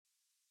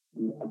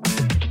Hello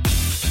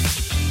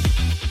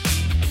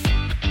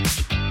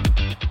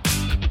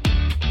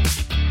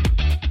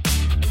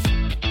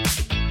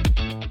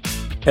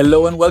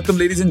and welcome,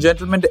 ladies and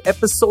gentlemen, to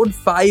episode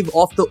 5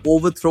 of the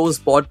Overthrows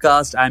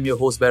podcast. I'm your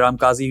host, Behram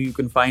Kazi, who you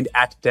can find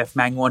at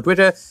DefMango on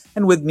Twitter.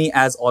 And with me,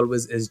 as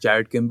always, is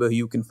Jared Kimber, who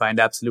you can find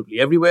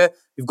absolutely everywhere.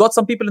 We've got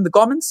some people in the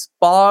comments.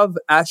 Pav,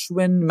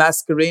 Ashwin,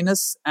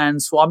 Mascarenus,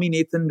 and Swami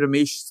Nathan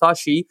Ramesh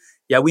Sashi.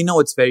 Yeah, we know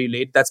it's very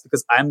late. That's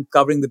because I'm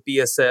covering the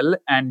PSL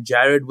and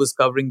Jared was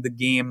covering the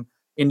game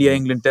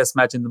India-England test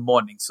match in the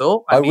morning.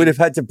 So I would have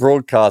had to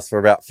broadcast for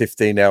about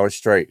 15 hours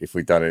straight if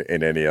we'd done it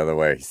in any other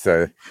way.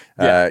 So,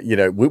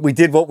 we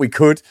did what we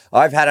could.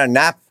 I've had a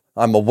nap.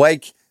 I'm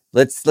awake.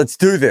 Let's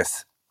do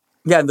this.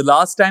 Yeah, and the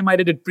last time I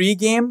did it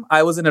pre-game,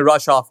 I was in a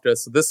rush after.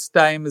 So this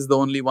time is the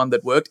only one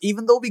that worked,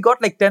 even though we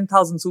got like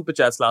 10,000 super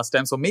chats last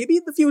time. So maybe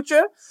in the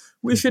future,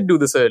 we should do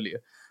this earlier.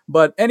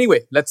 But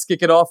anyway, let's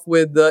kick it off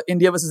with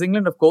India versus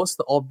England, of course,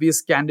 the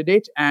obvious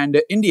candidate.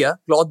 And India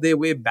clawed their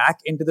way back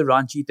into the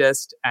Ranchi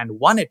test and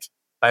won it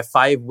by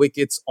 5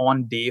 wickets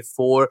on day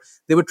 4.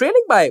 They were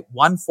trailing by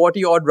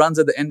 140-odd runs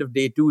at the end of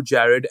day 2,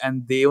 Jared,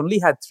 and they only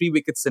had 3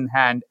 wickets in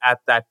hand at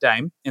that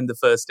time in the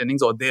first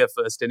innings, or their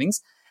first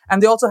innings.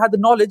 And they also had the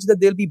knowledge that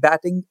they'll be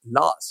batting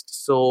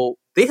last. So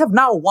they have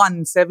now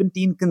won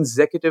 17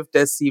 consecutive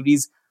test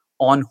series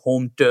on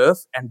home turf.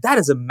 And that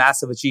is a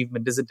massive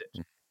achievement, isn't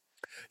it?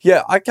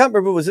 Yeah, I can't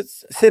remember. Was it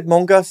Sid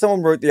Monga?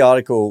 Someone wrote the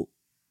article.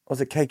 Was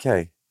it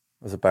KK?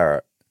 Was it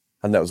Barrett?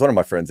 And that was one of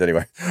my friends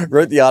anyway.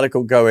 Wrote the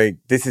article going,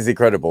 this is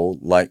incredible,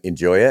 like,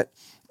 enjoy it.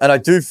 And I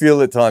do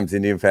feel at times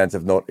Indian fans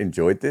have not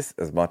enjoyed this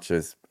as much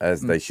as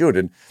they should.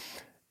 And,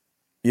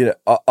 you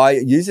know, I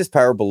use this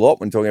parable a lot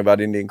when talking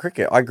about Indian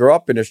cricket. I grew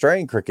up in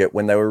Australian cricket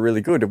when they were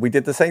really good, and we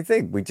did the same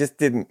thing. We just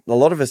didn't, a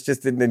lot of us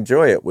just didn't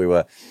enjoy it. We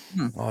were,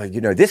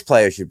 this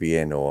player should be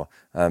in, or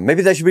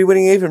maybe they should be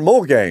winning even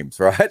more games,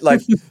 right? Like,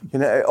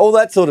 all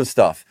that sort of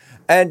stuff.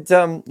 And,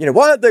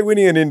 why aren't they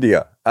winning in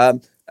India?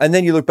 And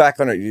then you look back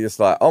on it, you're just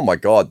like, oh my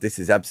God, this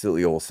is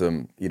absolutely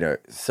awesome.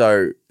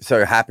 So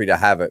happy to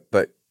have it,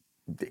 but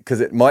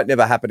because it might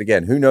never happen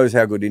again. Who knows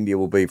how good India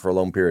will be for a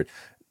long period.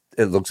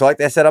 It looks like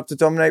they're set up to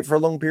dominate for a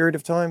long period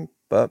of time,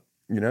 but,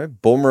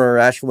 Bumrah,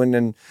 Ashwin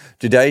and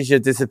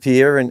Jadeja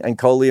disappear and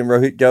Kohli and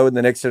Rohit go, and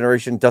the next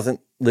generation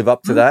doesn't live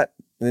up to that,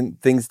 then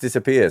things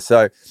disappear.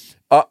 So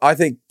I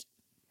think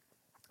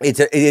it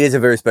is a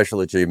very special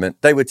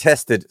achievement. They were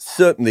tested,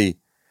 certainly,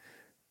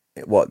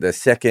 the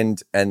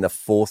second and the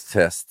fourth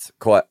tests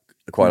quite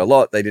a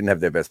lot. They didn't have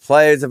their best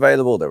players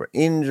available. There were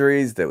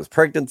injuries, there was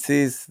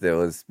pregnancies, there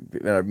was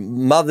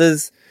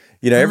mothers.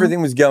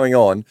 Everything was going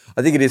on.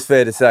 I think it is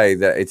fair to say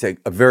that it's a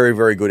very,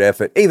 very good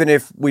effort, even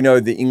if we know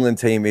the England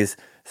team is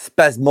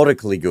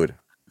spasmodically good.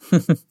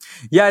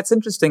 Yeah, it's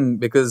interesting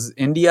because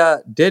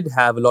India did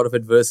have a lot of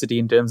adversity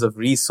in terms of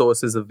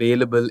resources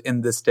available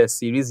in this test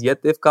series,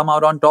 yet they've come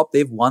out on top.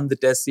 They've won the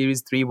test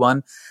series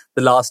 3-1.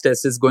 The last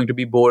test is going to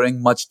be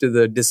boring, much to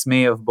the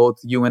dismay of both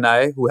you and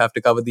I, who have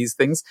to cover these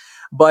things.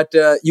 But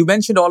you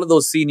mentioned all of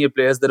those senior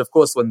players that, of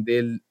course, when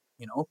they'll,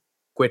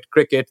 quit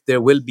cricket,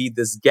 there will be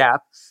this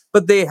gap.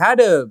 But they had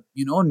a,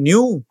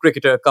 new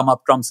cricketer come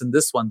up trumps in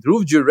this one.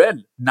 Dhruv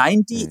Jurel,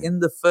 90 in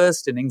the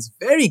first innings,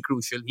 very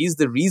crucial. He's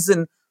the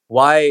reason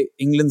why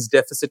England's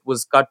deficit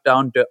was cut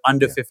down to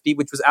under 50,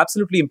 which was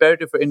absolutely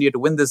imperative for India to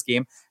win this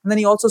game. And then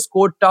he also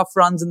scored tough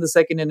runs in the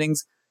second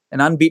innings,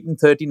 an unbeaten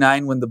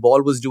 39 when the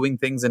ball was doing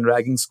things in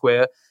Ragging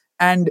Square.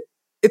 And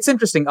it's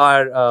interesting,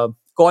 our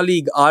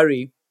colleague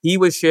Ari, he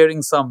was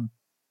sharing some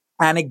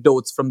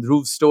anecdotes from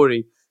Dhruv's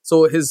story.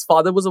 So his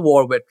father was a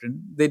war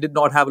veteran. They did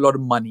not have a lot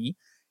of money.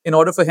 In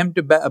order for him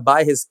to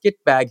buy his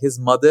kit bag, his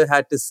mother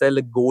had to sell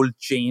a gold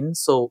chain.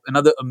 So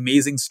another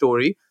amazing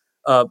story,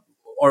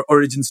 or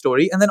origin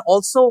story. And then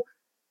also,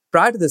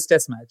 prior to this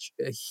test match,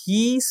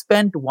 he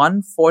spent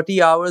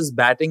 140 hours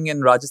batting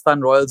in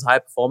Rajasthan Royals High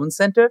Performance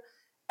Center.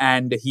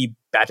 And he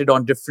batted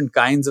on different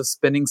kinds of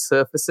spinning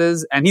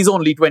surfaces. And he's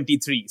only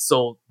 23.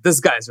 So this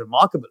guy's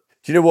remarkable.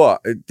 Do you know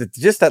what?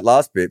 Just that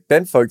last bit,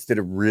 Ben Foakes did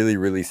a really,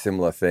 really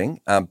similar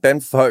thing. Ben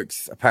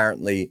Foakes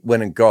apparently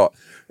went and got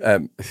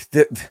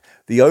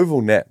the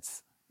Oval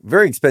nets.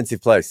 Very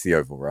expensive place, the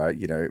Oval, right?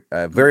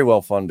 Very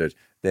well funded.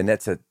 Their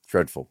nets are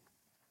dreadful.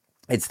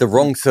 It's the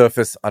wrong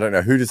surface. I don't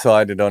know who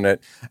decided on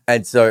it.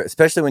 And so,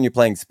 especially when you're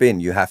playing spin,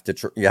 you have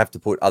to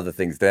put other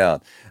things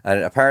down.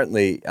 And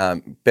apparently,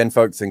 Ben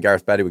Foakes and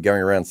Gareth Batty were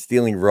going around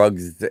stealing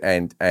rugs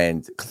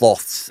and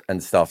cloths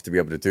and stuff to be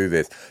able to do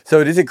this.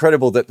 So it is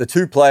incredible that the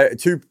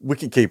two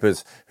wicket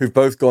keepers who've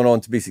both gone on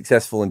to be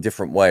successful in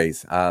different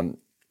ways,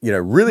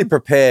 really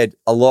prepared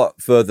a lot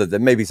further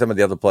than maybe some of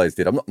the other players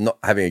did. I'm not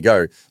having a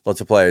go.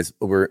 Lots of players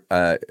were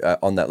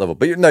on that level.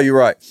 But no, you're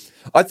right.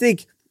 I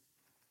think,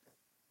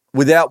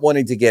 without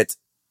wanting to get,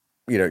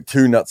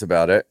 too nuts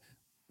about it,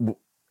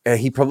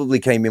 he probably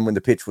came in when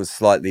the pitch was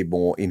slightly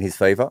more in his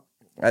favour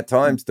at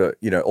times. Not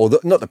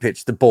the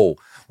pitch, the ball.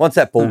 Once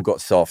that ball got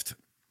soft,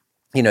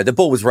 the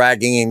ball was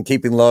ragging and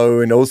keeping low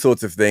and all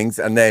sorts of things,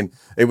 and then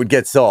it would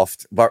get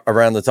soft. But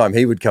around the time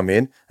he would come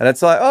in, and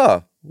it's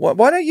like,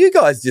 why don't you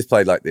guys just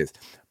play like this?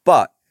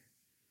 But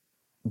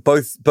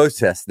both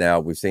tests now,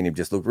 we've seen him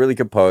just look really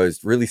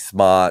composed, really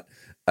smart.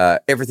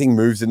 Everything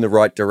moves in the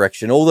right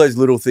direction. All those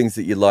little things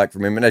that you like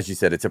from him. And as you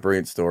said, it's a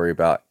brilliant story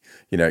about,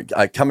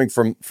 coming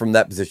from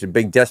that position,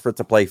 being desperate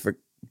to play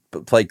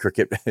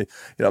cricket.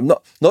 I'm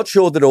not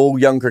sure that all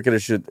young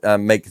cricketers should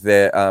make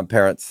their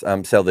parents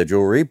sell their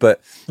jewelry,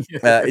 but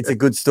it's a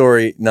good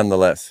story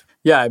nonetheless.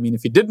 Yeah, I mean,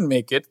 if he didn't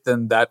make it,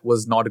 then that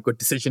was not a good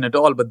decision at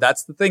all. But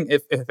that's the thing.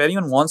 If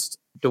anyone wants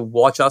to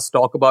watch us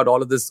talk about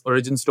all of this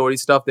origin story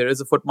stuff, there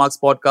is a Footmarks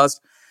podcast,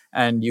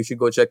 and you should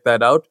go check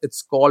that out.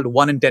 It's called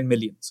 1 in 10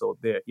 million. So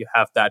there you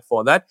have that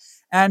for that.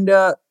 And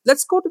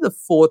let's go to the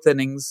fourth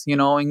innings.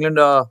 England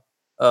are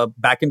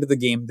back into the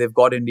game. They've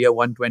got India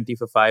 120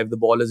 for 5. The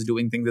ball is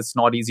doing things. It's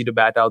not easy to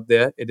bat out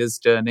there. It is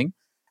turning.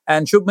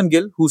 And Shubman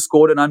Gill, who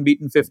scored an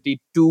unbeaten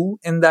 52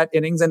 in that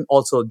innings, and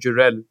also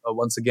Jurel,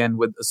 once again,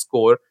 with a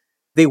score.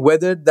 They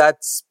weathered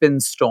that spin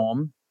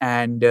storm.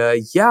 And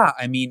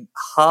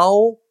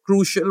how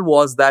crucial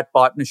was that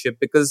partnership?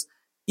 Because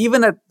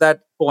even at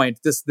that point,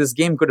 this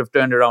game could have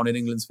turned around in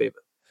England's favour.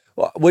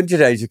 Well, when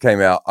Jadeja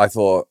came out, I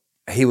thought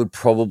he would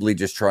probably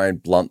just try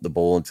and blunt the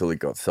ball until he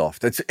got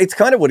soft. It's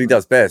kind of what he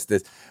does best.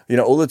 There's,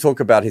 all the talk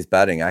about his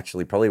batting,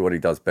 actually, probably what he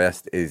does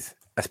best is,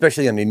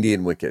 especially on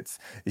Indian wickets,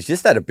 is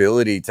just that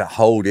ability to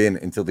hold in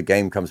until the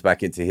game comes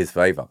back into his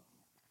favour.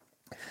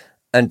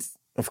 And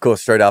of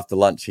course, straight after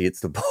lunch, he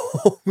hits the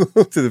ball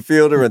to the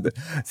fielder, and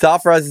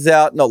Sarfaraz is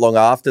out not long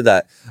after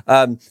that.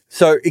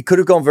 So it could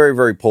have gone very,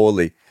 very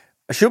poorly.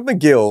 Shubman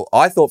Gill,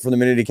 I thought from the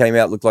minute he came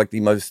out, looked like the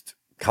most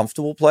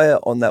comfortable player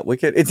on that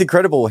wicket. It's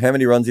incredible how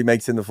many runs he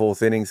makes in the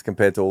fourth innings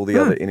compared to all the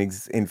other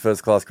innings in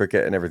first-class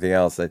cricket and everything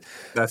else.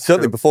 That's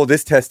certainly true. Before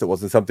this test, it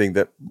wasn't something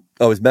that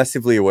I was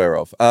massively aware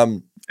of.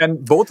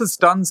 And both his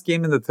stuns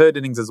came in the third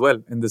innings as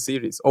well in the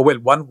series. Oh, well,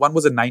 one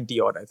was a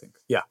 90-odd, I think.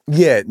 Yeah.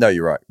 Yeah, no,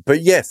 you're right.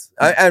 But yes,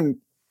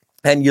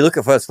 and you look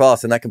at first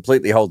class and that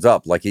completely holds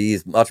up. Like, he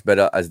is much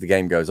better as the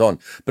game goes on.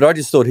 But I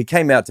just thought he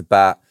came out to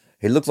bat.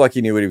 He looked like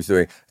he knew what he was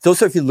doing. It's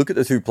also, if you look at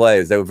the two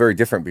players, they were very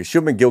different because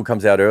Shubman Gill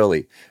comes out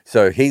early.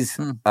 So he's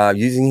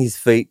using his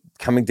feet,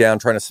 coming down,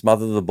 trying to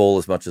smother the ball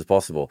as much as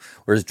possible.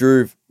 Whereas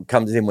Dhruv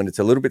comes in when it's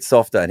a little bit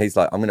softer and he's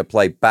like, I'm going to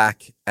play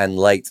back and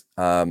late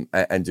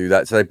and do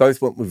that. So they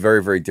both went with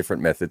very, very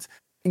different methods.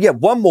 Yeah,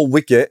 one more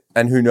wicket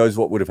and who knows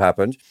what would have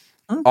happened.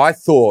 I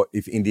thought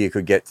if India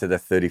could get to the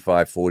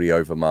 35-40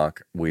 over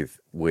mark with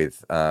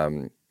 3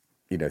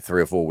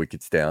 or 4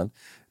 wickets down,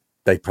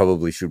 they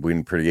probably should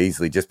win pretty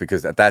easily, just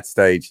because at that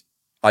stage,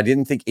 I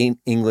didn't think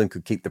England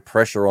could keep the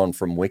pressure on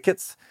from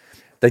wickets.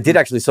 They did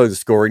actually slow the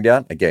scoring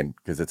down, again,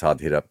 because it's hard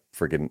to hit up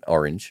friggin'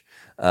 orange.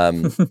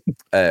 And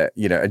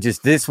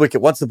just this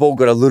wicket, once the ball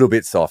got a little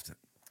bit soft,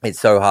 it's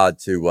so hard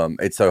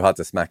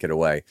to smack it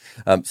away.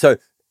 So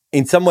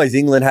in some ways,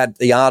 England had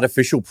the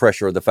artificial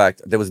pressure of the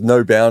fact there was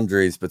no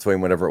boundaries between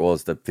whatever it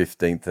was, the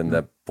 15th and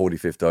the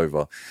 45th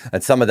over.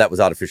 And some of that was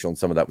artificial and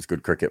some of that was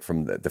good cricket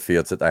from the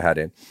fields that they had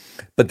in.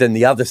 But then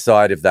the other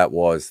side of that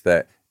was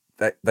that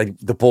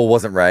the ball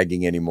wasn't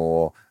ragging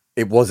anymore.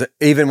 It wasn't,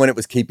 even when it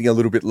was keeping a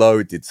little bit low,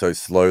 it did so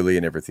slowly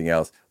and everything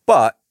else.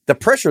 But the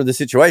pressure of the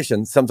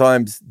situation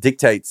sometimes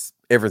dictates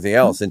everything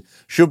else. And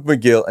Shubman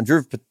Gill and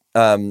Dhruv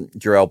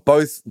Jurel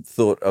both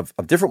thought of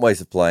different ways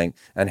of playing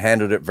and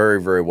handled it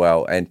very, very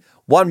well. And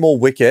one more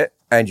wicket,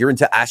 and you're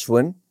into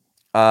Ashwin,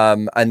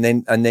 and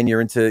then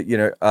you're into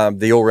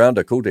the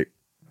all-rounder Kuldeep.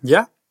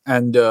 Yeah,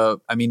 and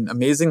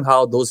amazing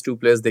how those two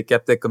players, they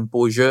kept their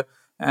composure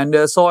and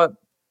saw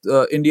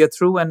India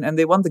through, and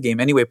they won the game.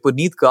 Anyway,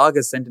 Puneet Garg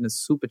has sent in a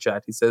super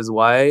chat. He says,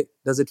 "Why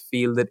does it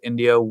feel that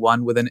India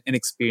won with an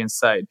inexperienced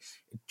side?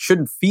 It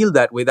shouldn't feel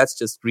that way. That's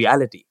just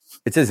reality."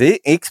 It says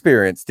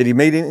experience. Did he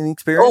mean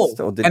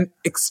inexperienced? An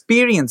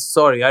experience.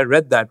 Sorry, I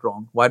read that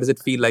wrong. Why does it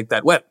feel like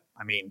that? Well,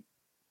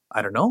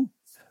 I don't know.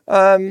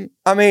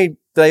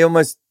 They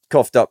almost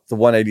coughed up the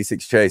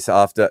 186 chase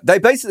after. They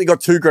basically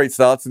got 2 great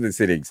starts in this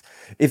innings.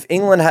 If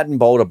England hadn't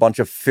bowled a bunch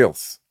of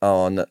filth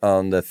on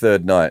the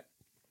third night,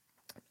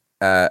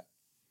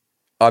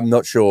 I'm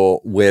not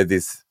sure where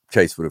this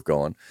chase would have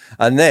gone.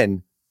 And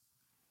then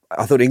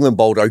I thought England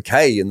bowled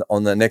okay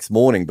on the next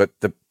morning, but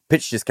the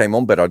pitch just came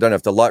on better. I don't know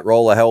if the light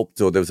roller helped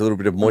or there was a little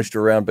bit of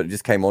moisture around, but it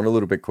just came on a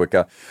little bit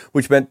quicker,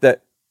 which meant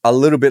that a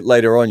little bit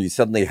later on, you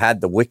suddenly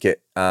had the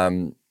wicket.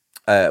 When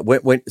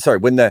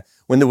the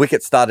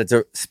wicket started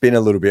to spin a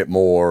little bit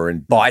more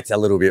and bite a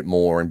little bit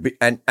more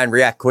and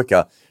react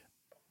quicker,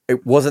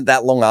 it wasn't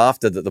that long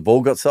after that the ball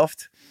got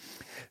soft.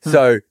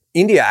 So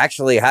India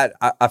actually had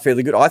a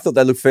fairly good. I thought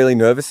they looked fairly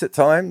nervous at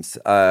times.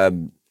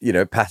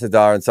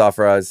 Patidar and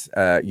Sarfaraz,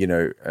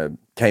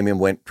 came in,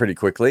 went pretty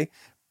quickly,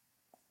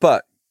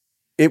 but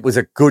it was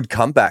a good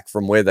comeback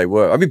from where they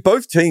were. I mean,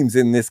 both teams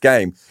in this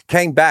game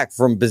came back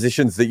from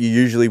positions that you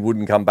usually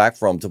wouldn't come back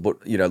from to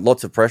put,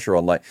 lots of pressure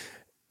on. Like,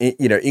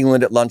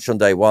 England at lunch on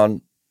day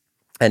one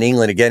and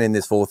England again in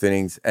this fourth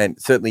innings.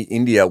 And certainly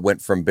India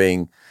went from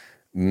being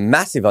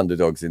massive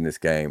underdogs in this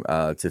game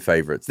to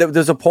favorites.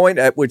 There's a point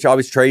at which I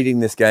was trading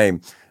this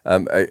game.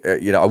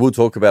 I will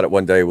talk about it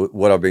one day,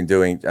 what I've been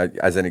doing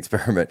as an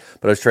experiment,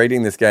 but I was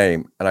trading this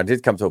game and I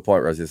did come to a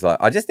point where I was just like,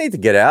 I just need to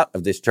get out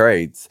of this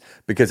trades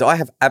because I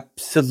have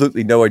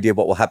absolutely no idea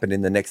what will happen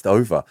in the next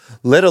over,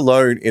 let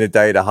alone in a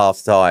day and a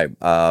half's time.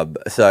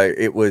 So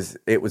it was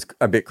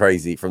a bit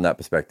crazy from that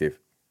perspective.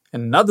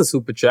 Another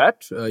super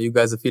chat. You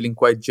guys are feeling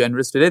quite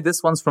generous today.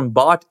 This one's from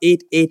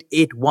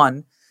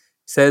Bart8881.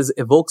 Says,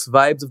 evokes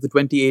vibes of the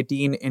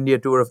 2018 India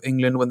tour of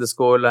England when the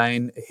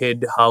scoreline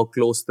hid how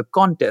close the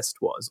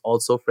contest was.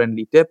 Also,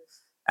 friendly tip,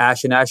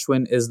 Ash in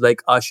Ashwin is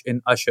like Ush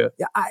in Usher.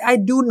 Yeah, I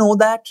do know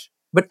that,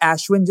 but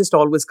Ashwin just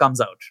always comes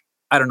out.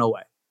 I don't know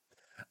why.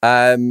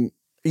 The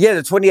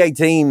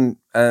 2018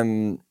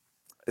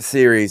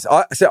 series.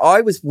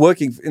 I was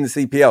working in the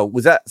CPL.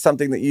 Was that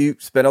something that you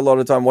spent a lot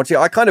of time watching?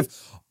 I kind of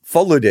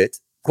followed it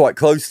quite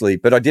closely,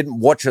 but I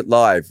didn't watch it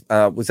live.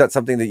 Was that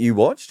something that you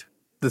watched?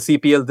 The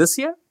CPL this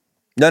year?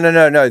 No.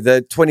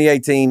 The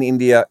 2018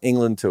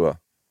 India-England tour.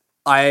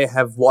 I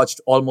have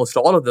watched almost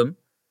all of them,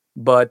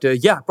 but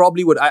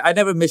probably would. I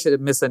never miss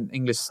an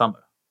English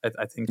summer.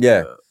 I think.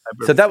 Yeah.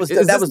 So that was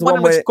the one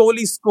in which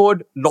Kohli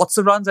scored lots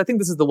of runs. I think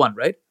this is the one,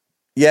 right?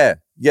 Yeah.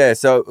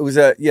 So it was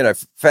a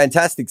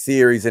fantastic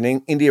series,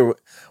 and India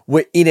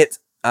were in it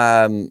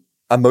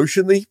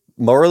emotionally,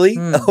 morally,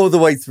 all the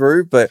way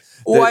through. But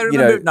I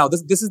remember it now.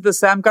 This is the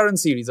Sam Curran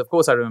series. Of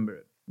course, I remember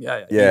it.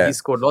 Yeah. He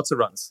scored lots of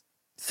runs.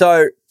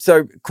 So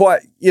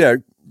quite,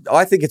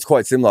 I think it's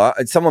quite similar.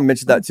 Someone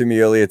mentioned that to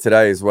me earlier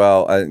today as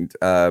well, and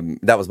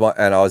that was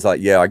and I was like,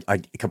 yeah, I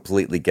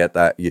completely get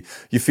that. You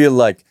feel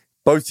like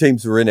both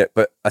teams were in it,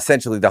 but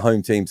essentially the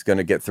home team's going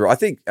to get through. I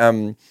think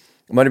it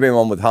might have been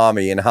one with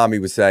Harmy, and Harmy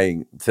was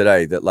saying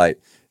today that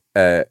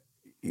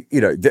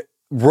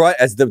right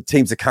as the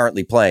teams are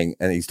currently playing,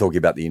 and he's talking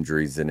about the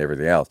injuries and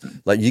everything else,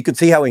 like you could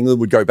see how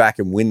England would go back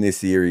and win this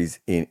series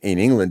in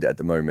England at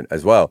the moment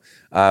as well.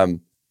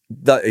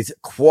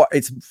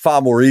 It's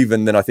far more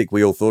even than I think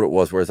we all thought it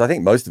was. Whereas I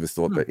think most of us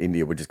thought that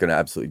India were just going to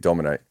absolutely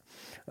dominate.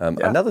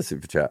 Another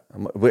super chat.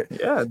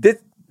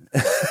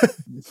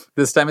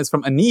 This time it's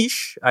from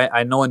Anish.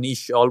 I know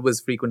Anish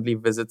always frequently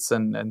visits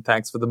and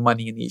thanks for the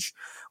money, Anish.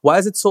 Why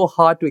is it so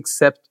hard to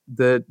accept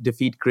the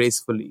defeat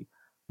gracefully?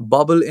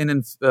 Bumble in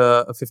a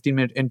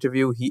 15-minute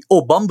interview.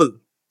 Bumble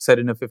said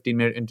in a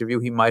 15-minute interview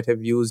he might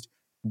have used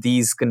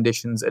these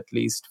conditions at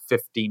least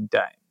 15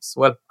 times.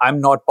 Well, I'm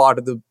not part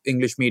of the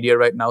English media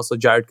right now, so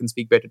Jared can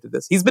speak better to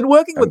this. He's been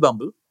working with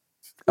Bumble.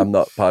 I'm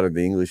not part of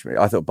the English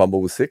media. I thought Bumble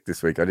was sick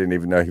this week. I didn't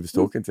even know he was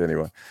talking to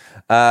anyone.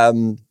 I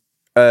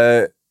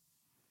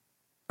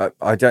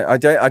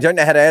don't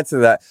know how to answer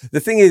that. The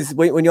thing is,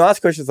 when you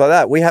ask questions like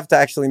that, we have to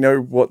actually know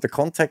what the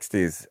context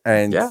is.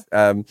 And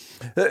a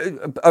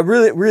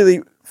really,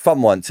 really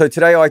fun one. So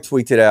today I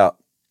tweeted out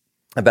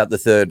about the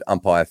third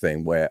umpire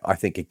thing, where I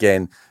think,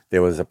 again,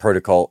 there was a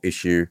protocol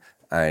issue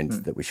and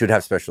that we should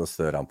have specialist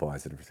third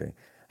umpires and everything.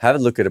 Have a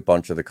look at a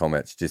bunch of the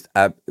comments, just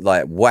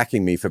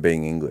whacking me for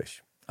being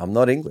English. I'm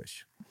not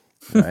English.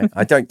 Right?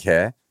 I don't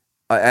care.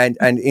 And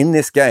in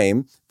this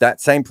game,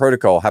 that same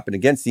protocol happened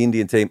against the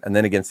Indian team and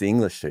then against the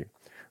English team,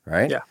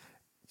 right? Yeah.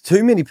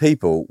 Too many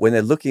people, when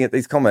they're looking at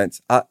these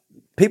comments,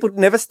 people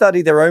never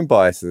study their own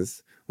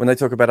biases when they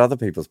talk about other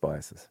people's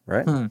biases,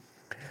 right?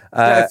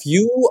 If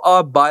you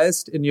are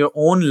biased in your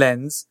own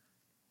lens,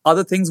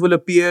 other things will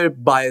appear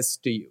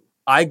biased to you.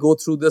 I go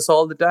through this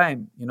all the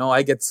time.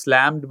 I get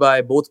slammed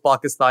by both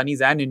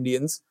Pakistanis and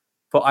Indians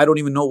for I don't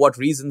even know what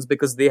reasons,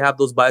 because they have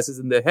those biases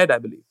in their head, I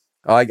believe.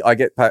 I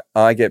get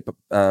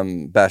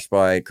bashed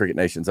by cricket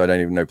nations I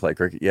don't even know play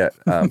cricket yet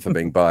for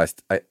being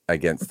biased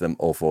against them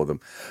or for them.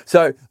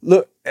 So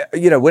look,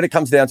 when it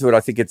comes down to it, I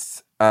think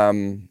it's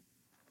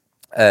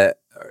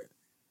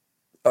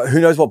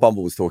who knows what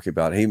Bumble was talking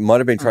about. He might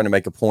have been trying to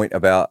make a point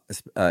about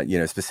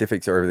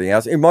specifics or everything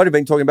else. He might have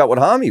been talking about what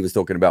Harmy was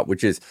talking about,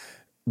 which is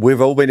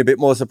we've all been a bit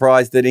more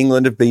surprised that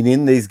England have been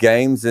in these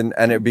games, and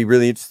it'd be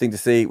really interesting to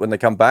see when they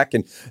come back.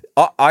 And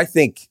I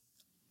think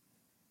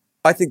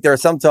there are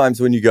some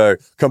times when you go,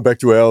 come back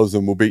to ours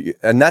and we'll be,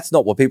 and that's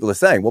not what people are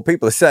saying. What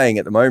people are saying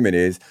at the moment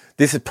is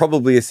this is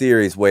probably a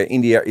series where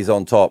India is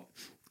on top,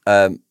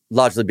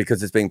 largely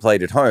because it's being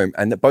played at home,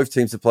 and that both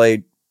teams have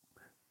played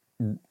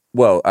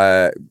well.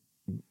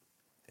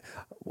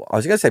 I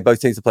was going to say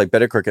both teams have played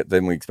better cricket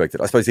than we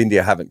expected. I suppose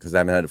India haven't because they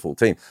haven't had a full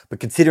team.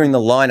 But considering the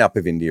lineup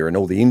of India and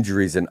all the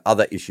injuries and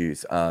other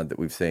issues that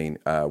we've seen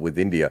with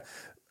India,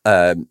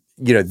 they've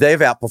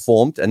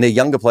outperformed, and their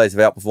younger players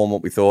have outperformed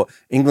what we thought.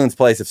 England's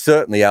players have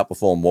certainly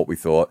outperformed what we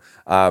thought.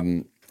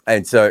 And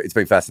so it's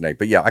been fascinating.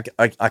 But yeah,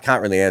 I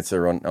can't really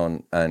answer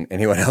on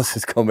anyone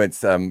else's comments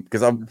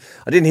because I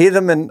didn't hear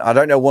them, and I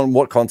don't know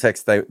what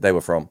context they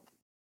were from.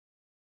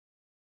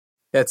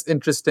 Yeah, it's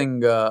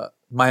interesting.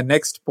 My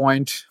next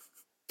point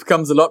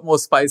becomes a lot more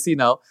spicy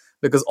now,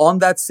 Because on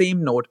that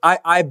same note,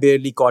 I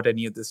barely caught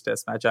any of this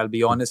test match. I'll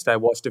be honest. I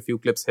watched a few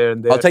clips here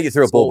and there. I'll take you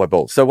through it ball by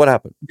ball. So what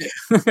happened?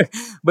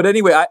 But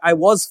anyway, I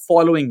was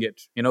following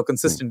it,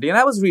 consistently. And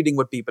I was reading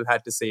what people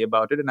had to say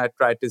about it. And I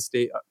tried to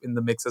stay in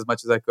the mix as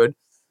much as I could.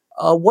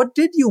 What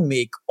did you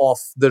make of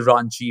the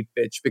Ranchi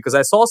pitch? Because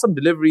I saw some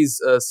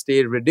deliveries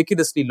stay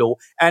ridiculously low.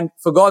 And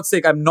for God's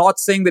sake, I'm not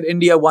saying that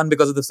India won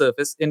because of the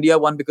surface. India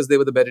won because they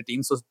were the better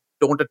team. So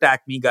don't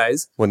attack me,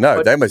 guys. Well,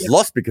 no, they almost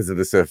lost because of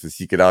the surface,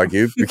 you could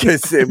argue,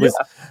 because it was,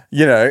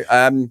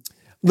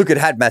 look, it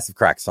had massive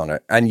cracks on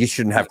it, and you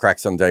shouldn't have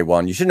cracks on day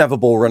one. You shouldn't have a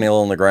ball running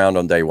along the ground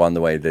on day one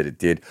the way that it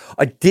did.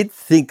 I did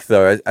think,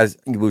 though, as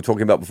we were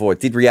talking about before, it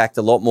did react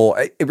a lot more.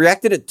 It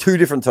reacted at two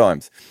different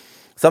times.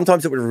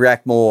 Sometimes it would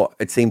react more,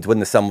 it seemed, when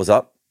the sun was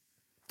up.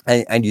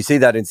 And you see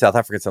that in South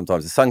Africa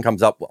sometimes. The sun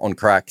comes up on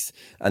cracks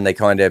and they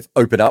kind of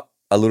open up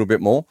a little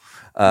bit more.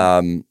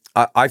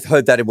 I've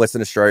heard that in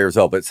Western Australia as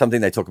well, but it's something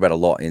they talk about a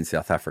lot in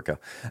South Africa.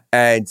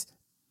 And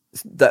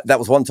that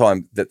was one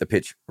time that the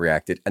pitch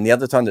reacted. And the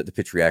other time that the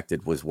pitch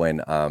reacted was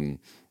when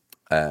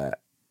the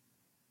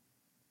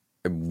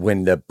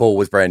ball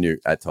was brand new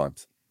at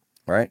times,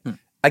 right?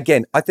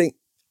 Again, I think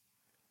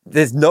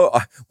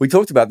we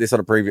talked about this on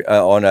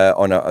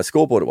a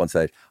scoreboard at one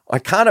stage. I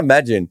can't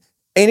imagine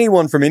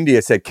anyone from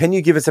India said, can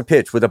you give us a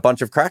pitch with a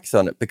bunch of cracks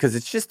on it? Because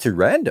it's just too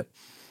random,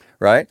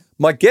 right?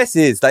 My guess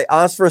is they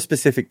asked for a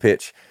specific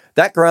pitch.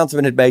 That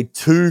groundsman had made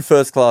 2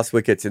 first-class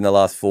wickets in the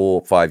last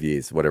 4-5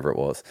 years, whatever it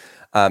was.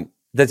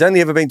 There's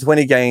only ever been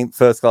 20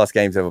 first-class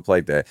games ever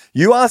played there.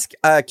 You ask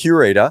a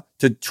curator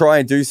to try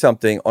and do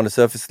something on a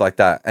surface like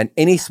that, and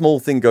any small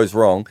thing goes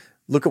wrong.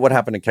 Look at what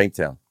happened in Cape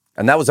Town.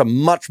 And that was a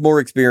much more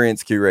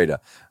experienced curator.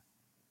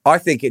 I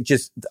think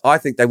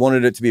they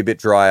wanted it to be a bit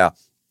drier,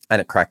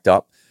 and it cracked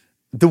up.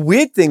 The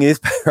weird thing is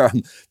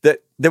that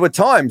there were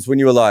times when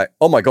you were like,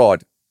 oh my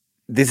God,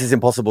 this is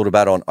impossible to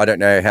bat on. I don't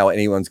know how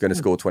anyone's going to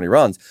score 20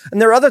 runs. And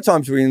there are other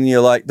times when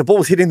you're like, the ball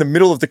was hitting the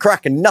middle of the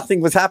crack and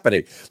nothing was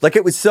happening. Like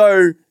it was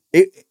so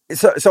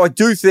I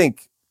do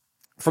think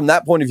from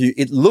that point of view,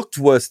 it looked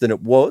worse than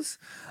it was.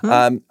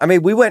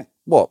 We went,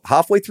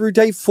 halfway through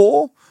day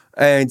 4?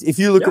 And if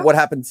you look at what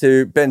happened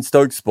to Ben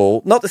Stokes'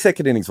 ball, not the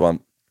second innings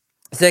one.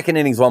 Second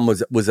innings one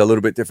was a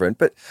little bit different.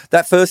 But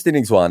that first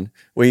innings one,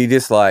 where you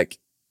just like,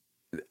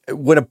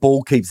 when a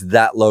ball keeps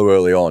that low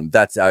early on,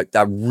 that's a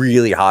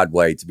really hard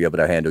way to be able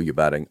to handle your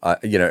batting,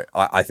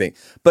 I think.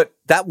 But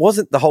that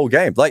wasn't the whole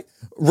game. Like,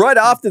 right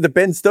after the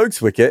Ben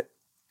Stokes wicket,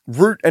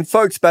 Root and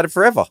Folkes batted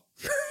forever.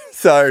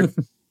 So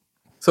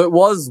it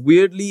was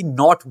weirdly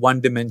not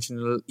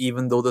one-dimensional,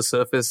 even though the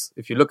surface,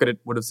 if you look at it,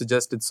 would have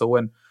suggested so.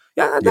 And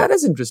that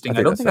is interesting.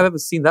 I don't think I've ever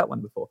seen that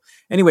one before.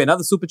 Anyway,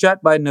 another super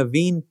chat by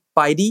Naveen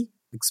Paidi.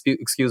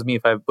 Excuse me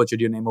if I butchered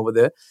your name over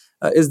there.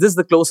 Is this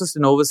the closest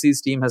an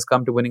overseas team has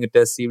come to winning a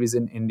test series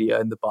in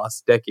India in the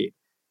past decade?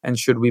 And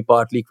should we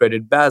partly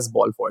credit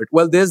Bazball for it?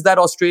 Well, there's that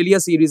Australia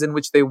series in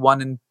which they won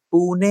in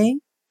Pune,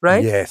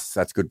 right? Yes,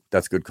 that's good.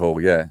 That's a good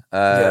call, yeah.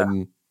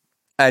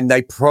 And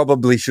they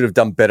probably should have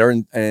done better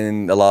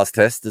in the last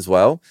test as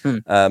well.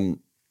 I'm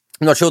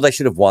not sure they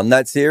should have won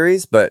that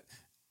series, but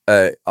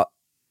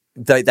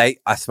They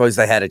I suppose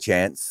they had a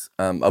chance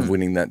of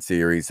winning that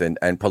series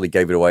and probably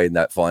gave it away in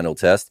that final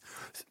test.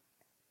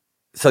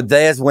 So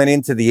theirs went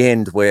into the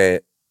end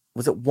where,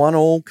 was it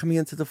 1-1 coming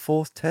into the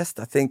 4th test?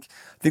 I think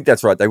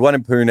that's right. They won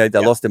in Pune. They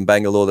lost in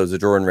Bangalore. There was a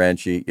draw in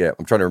Ranchi. Yeah,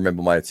 I'm trying to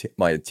remember my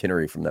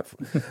itinerary from that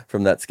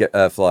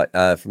flight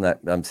from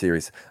that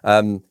series.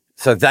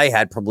 So they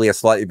had probably a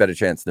slightly better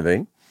chance,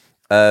 Naveen.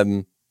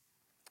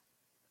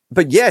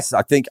 But yes,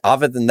 I think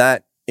other than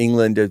that,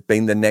 England has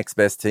been the next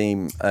best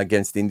team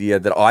against India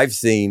that I've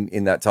seen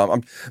in that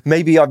time.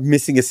 Maybe I'm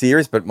missing a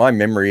series, but my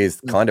memory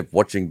is kind of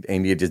watching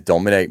India just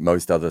dominate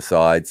most other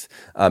sides.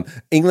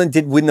 England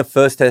did win the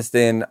first test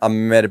in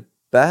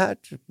Ahmedabad,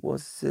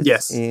 was it?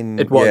 Yes,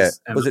 it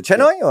was. Was it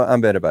Chennai or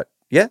Ahmedabad?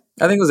 Yeah?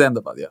 I think it was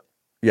Ahmedabad,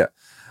 yeah.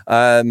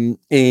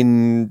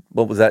 In,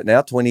 what was that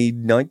now,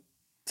 2019,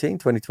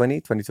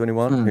 2020,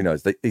 2021? Who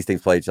knows? These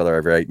teams play each other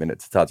every 8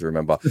 minutes. It's hard to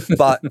remember.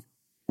 But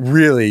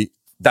really,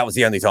 that was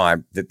the only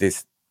time that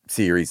this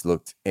series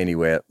looked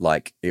anywhere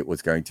like it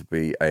was going to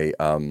be that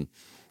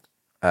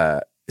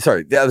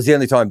was the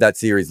only time that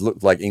series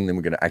looked like England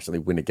were going to actually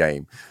win a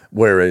game.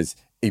 Whereas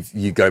if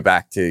you go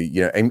back to,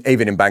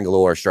 even in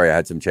Bangalore, Australia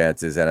had some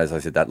chances. And as I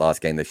said, that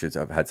last game, they should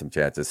have had some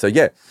chances. So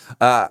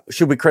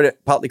should we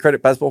partly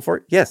credit Bazball for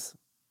it? Yes.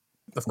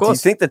 Of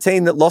course. Do you think the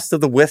team that lost to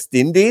the West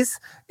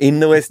Indies in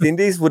the West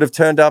Indies would have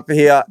turned up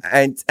here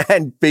and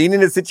been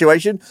in a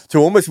situation to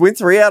almost win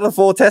 3 out of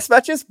 4 test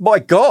matches? My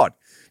God.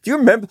 Do you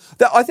remember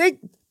that? I think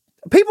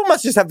people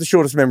must just have the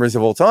shortest memories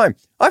of all time.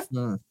 I've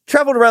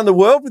traveled around the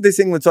world with this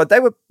England side.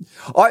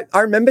 I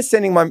remember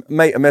sending my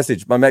mate a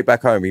message, my mate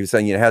back home. He was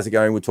saying, how's it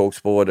going with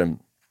TalkSport and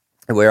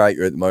where are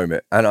you at the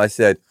moment? And I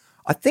said,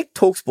 I think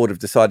TalkSport have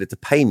decided to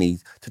pay me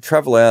to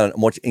travel around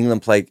and watch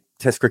England play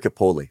test cricket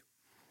poorly.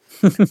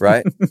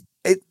 Right?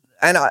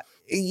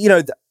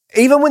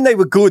 Even when they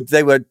were good,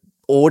 they were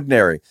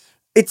ordinary.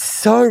 It's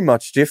so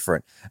much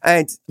different.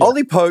 And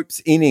Ollie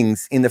Pope's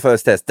innings in the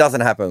first test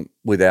doesn't happen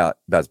without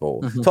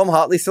Bazball. Tom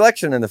Hartley's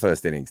selection in the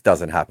first innings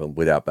doesn't happen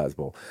without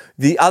Bazball.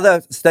 The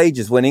other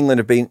stages when England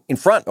have been in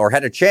front or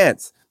had a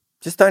chance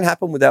just don't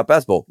happen without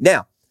Bazball.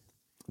 Now,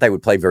 they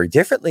would play very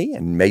differently,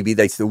 and maybe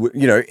they still would,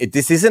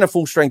 this isn't a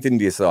full-strength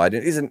India side.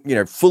 It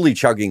isn't, fully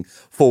chugging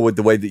forward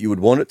the way that you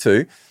would want it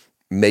to.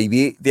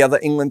 Maybe the other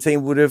England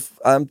team would have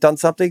done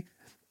something.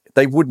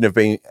 They wouldn't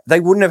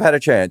have had a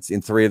chance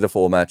in 3 of the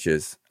 4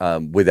 matches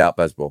without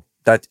Bazball.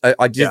 That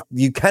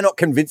you cannot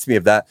convince me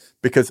of that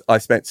because I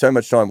spent so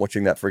much time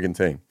watching that friggin'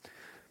 team.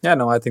 Yeah,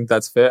 no, I think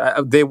that's fair.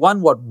 They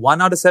won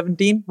 1 out of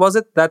 17, was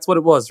it? That's what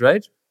it was,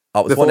 right?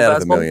 Oh, it was 1 out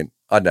of a million.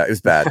 I know, it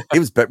was bad. It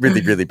was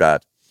really, really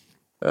bad.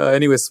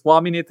 Anyway,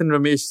 Swaminathan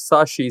Ramesh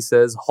Sashi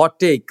says, hot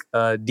take,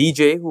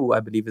 DJ, who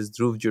I believe is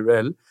Dhruv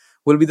Jurel,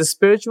 will be the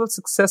spiritual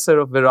successor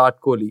of Virat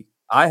Kohli.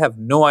 I have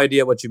no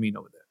idea what you mean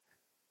over there.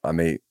 I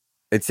mean,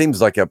 it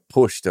seems like a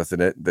push,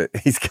 doesn't it? That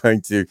he's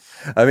going to.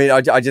 I mean,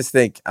 I just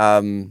think.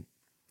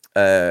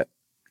 I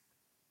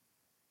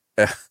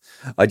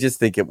just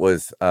think it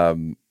was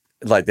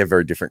like they're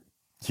very different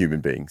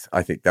human beings.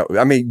 I think that.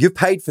 I mean, you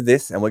paid for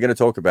this, and we're going to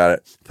talk about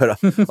it. But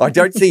I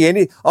don't see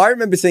any. I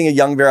remember seeing a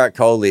young Virat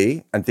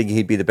Kohli and thinking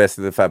he'd be the best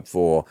of the Fab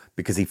Four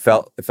because it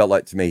felt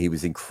like to me he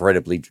was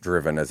incredibly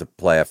driven as a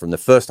player from the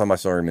first time I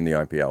saw him in the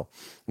IPL,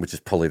 which is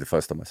probably the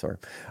first time I saw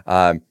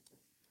him.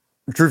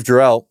 Dhruv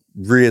Jurel,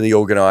 really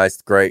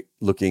organised, great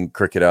looking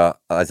cricketer.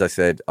 As I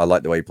said, I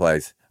like the way he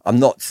plays. I'm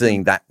not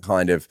seeing that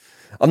kind of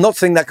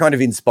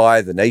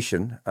inspire the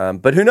nation.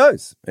 But who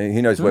knows?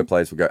 Who knows where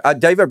players will go?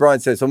 Dave O'Brien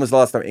says, when was the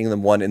last time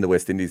England won in the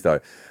West Indies,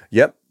 though?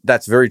 Yep,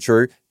 that's very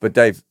true. But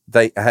Dave,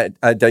 they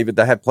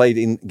had played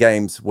in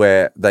games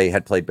where they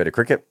had played better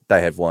cricket.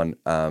 They had won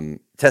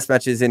test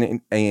matches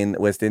in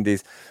West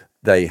Indies.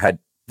 They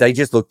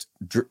just looked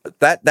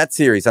that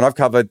series, and I've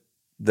covered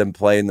them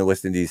play in the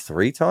West Indies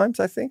 3 times,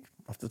 I think,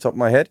 off the top of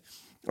my head.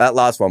 That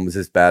last one was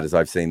as bad as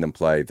I've seen them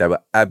play.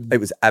 It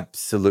was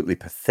absolutely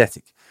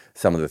pathetic,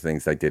 some of the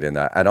things they did in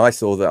that. And I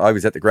saw that. I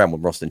was at the ground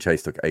when Roston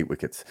Chase took 8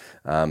 wickets.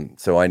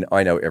 So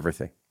I know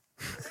everything.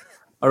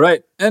 All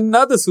right.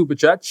 Another super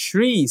chat.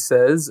 Shri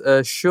says,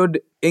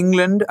 should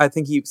England, I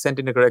think he sent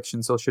in a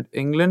correction. So should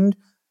England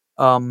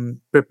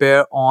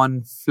prepare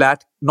on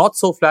not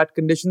so flat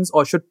conditions,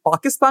 or should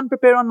Pakistan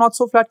prepare on not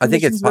so flat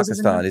conditions? I think it's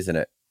Pakistan, isn't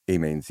it? He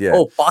means, yeah.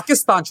 Oh,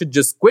 Pakistan should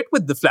just quit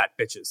with the flat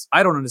pitches.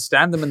 I don't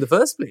understand them in the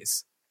first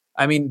place.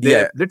 I mean,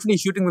 they're literally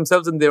shooting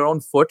themselves in their own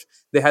foot.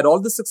 They had all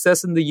the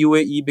success in the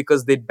UAE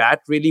because they'd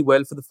bat really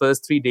well for the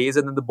first 3 days,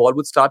 and then the ball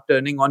would start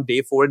turning on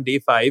day 4 and day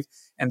 5.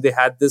 And they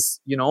had this,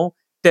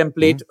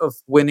 template of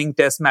winning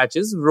test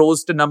matches,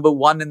 rose to number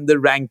 1 in the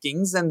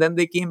rankings, and then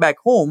they came back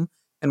home.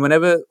 And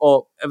ever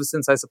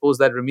since, I suppose,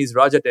 that Ramiz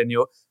Raja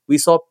tenure, we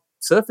saw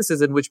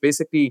surfaces in which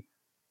basically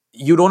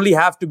you'd only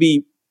have to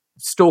be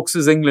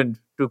Stokes' England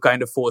to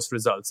kind of force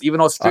results. Even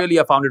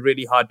Australia found it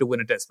really hard to win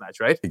a test match,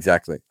 right?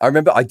 Exactly. I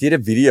remember I did a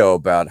video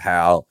about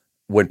how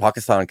when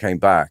Pakistan came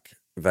back,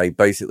 they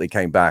basically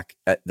came back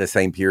at the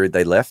same period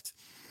they left.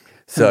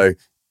 So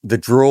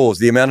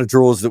the amount of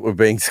draws that were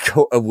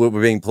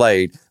being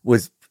played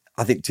was,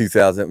 I think,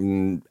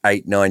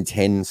 2008, 9,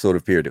 10 sort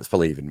of period. It was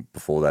probably even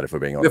before that, if we're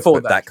being honest.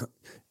 Before that.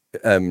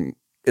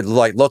 It was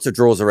like lots of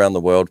draws around the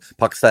world.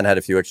 Pakistan had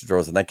a few extra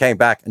draws, and they came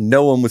back, and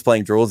no one was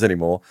playing draws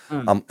anymore.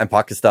 And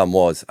Pakistan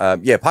was.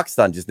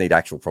 Pakistan just need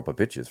actual proper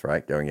pitches,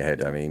 right? Going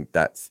ahead. I mean,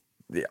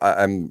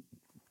 I don't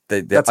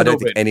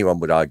think anyone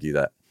would argue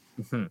that.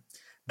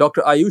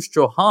 Dr. Ayush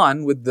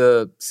Chauhan with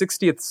the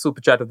 60th super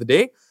chat of the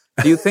day.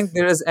 Do you think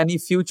there is any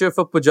future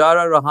for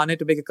Pujara Rahane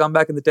to make a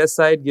comeback in the test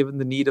side, given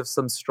the need of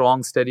some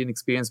strong, steady, and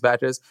experienced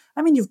batters?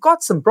 I mean, you've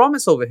got some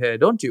promise over here,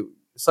 don't you?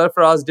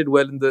 Sarfaraz did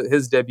well in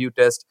his debut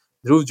test.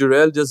 Dhruv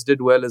Jurel just did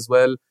well as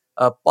well.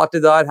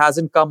 Patidar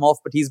hasn't come off,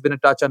 but he's been a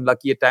touch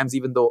unlucky at times,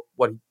 even though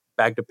he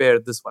bagged a pair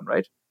at this one,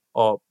 right?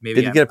 Or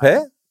maybe did he get a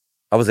pair?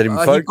 I was even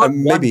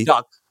maybe.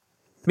 Duck.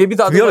 Maybe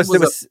the other one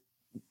was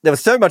there was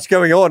so much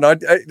going on. I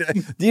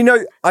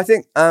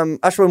think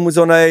Ashwin was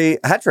on a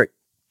hat trick.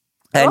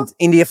 And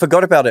India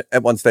forgot about it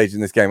at one stage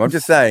in this game. I'm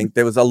just saying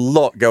there was a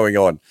lot going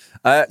on.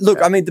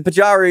 Look, I mean, the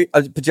Pujara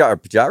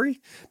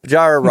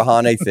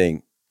Rahane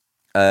thing.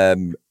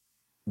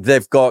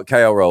 They've got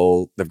KL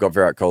Rahul, they've got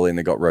Virat Kohli, and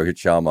they've got Rohit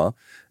Sharma.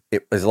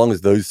 As long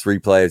as those 3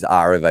 players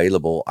are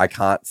available, I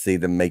can't see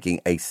them making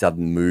a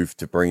sudden move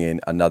to bring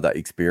in another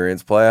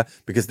experienced player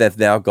because they've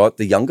now got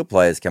the younger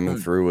players coming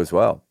through as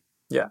well.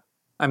 Yeah.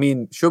 I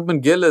mean,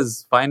 Shubman Gill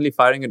is finally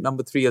firing at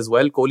number 3 as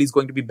well. Kohli's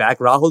going to be back.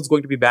 Rahul's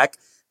going to be back.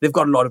 They've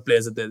got a lot of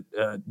players at their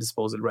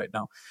disposal right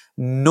now.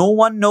 No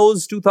one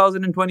knows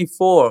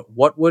 2024.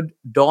 What would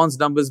Don's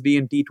numbers be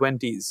in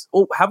T20s?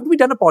 Oh, haven't we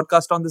done a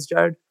podcast on this,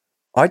 Jared?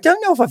 I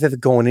don't know if I've ever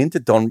gone into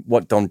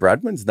what Don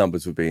Bradman's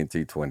numbers would be in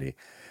T20.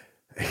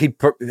 He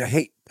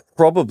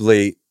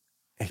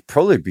he'd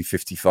probably be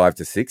 55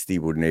 to 60,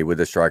 wouldn't he, with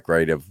a strike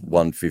rate of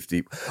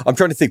 150. I'm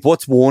trying to think,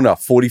 what's Warner?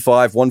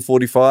 45,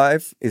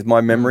 145 is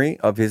my memory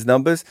of his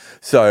numbers.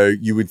 So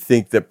you would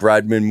think that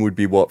Bradman would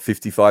be,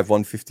 55,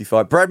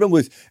 155? Bradman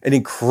was an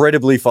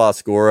incredibly fast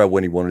scorer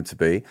when he wanted to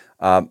be.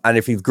 And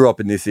if he grew up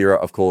in this era,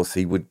 of course,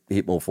 he would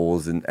hit more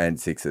fours and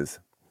sixes.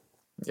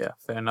 Yeah,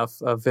 fair enough.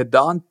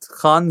 Vedant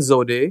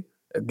Khanzode,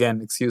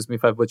 again, excuse me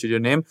if I butchered your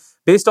name.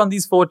 Based on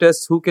these 4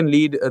 tests, who can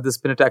lead the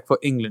spin attack for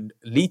England?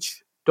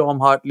 Leach, Tom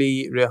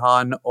Hartley,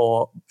 Rehan,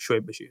 or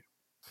Shoaib Bashir?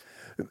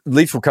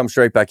 Leach will come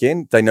straight back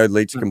in. They know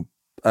Leach can.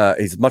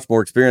 He's much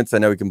more experienced. They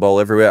know he can bowl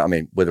everywhere. I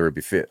mean, whether he'll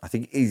be fit. I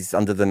think he's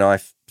under the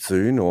knife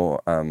soon,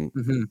 or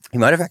he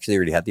might have actually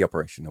already had the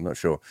operation. I'm not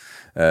sure.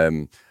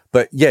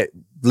 But yeah,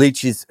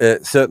 Leach is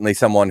certainly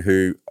someone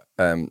who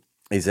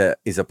is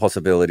a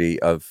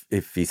possibility of,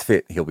 if he's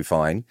fit, he'll be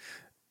fine.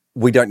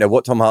 We don't know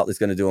what Tom Hartley's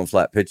going to do on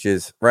flat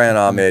pitches. Rehan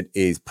Ahmed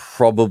is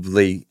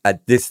probably,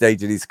 at this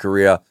stage of his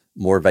career,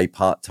 more of a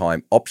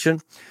part-time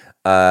option.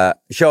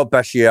 Shoaib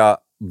Bashir,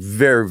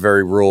 very,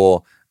 very raw.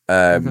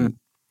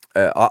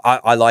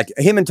 I like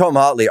him, and Tom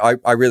Hartley.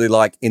 I really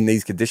like in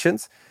these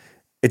conditions.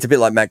 It's a bit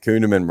like Matt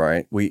Kuhneman,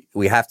 right?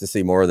 We have to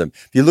see more of them.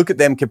 If you look at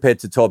them compared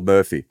to Todd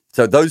Murphy,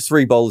 so those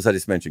 3 bowlers I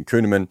just mentioned,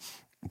 Kuhneman,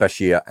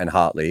 Bashir, and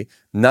Hartley,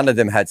 none of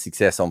them had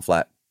success on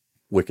flat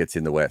wickets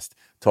in the West.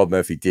 Todd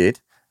Murphy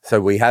did. So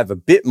we have a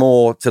bit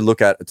more to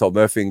look at Todd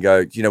Murphy and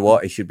go, do you know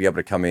what? He should be able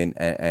to come in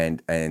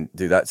and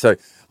do that. So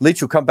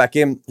Leach will come back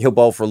in. He'll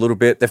bowl for a little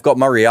bit. They've got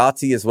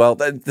Moriarty as well.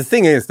 The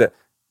thing is that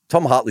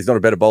Tom Hartley's not a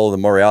better bowler than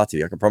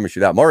Moriarty. I can promise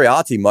you that.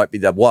 Moriarty might be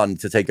the one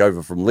to take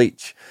over from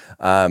Leach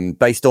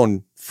based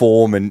on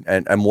form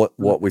and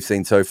what we've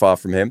seen so far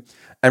from him.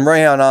 And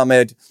Rehan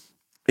Ahmed,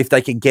 if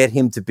they can get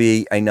him to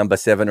be a number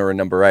 7 or a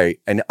number 8.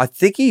 And I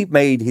think he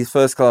made his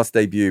first-class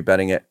debut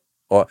batting at,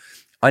 or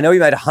I know he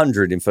made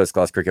 100 in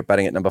first-class cricket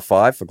batting at number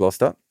 5 for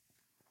Gloucester.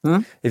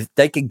 If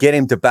they could get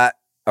him to bat,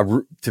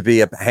 to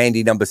be a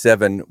handy number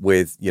 7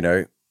 with, you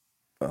know,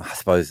 I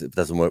suppose it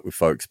doesn't work with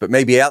folks, but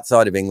maybe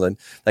outside of England,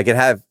 they could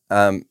have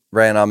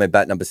Rehan Ahmed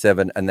bat number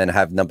 7 and then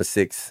have number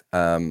 6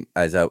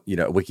 as a, you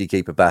know, a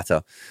wicketkeeper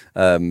batter.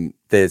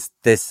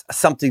 There's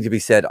something to be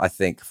said, I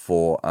think,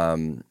 for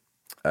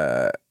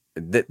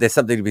there's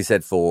something to be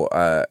said for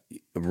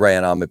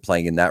Rehan Ahmed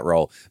playing in that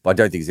role, but I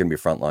don't think he's going to be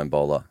a frontline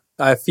bowler.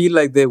 I feel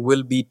like they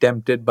will be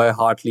tempted by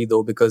Hartley,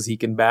 though, because he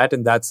can bat,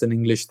 and that's an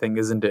English thing,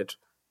 isn't it?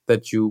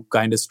 That you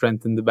kind of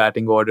strengthen the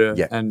batting order,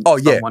 and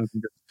someone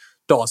can just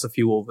toss a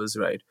few overs,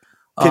 right?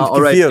 Can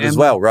field as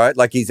well, right?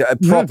 Like he's a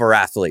proper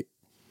athlete.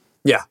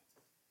 Yeah.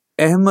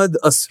 Ahmed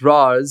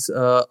Asrars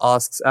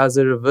asks, as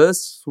a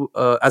reverse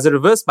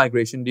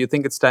migration, do you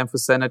think it's time for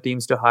Sena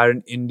teams to hire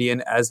an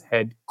Indian as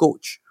head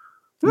coach?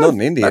 Not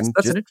an Indian.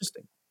 That's an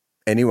interesting.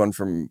 Anyone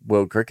from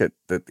world cricket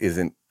that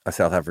isn't a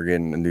South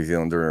African, a New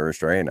Zealander, or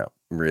Australian,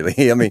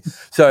 really. I mean,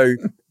 so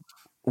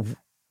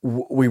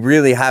we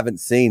really haven't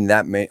seen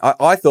that many.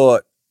 I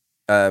thought,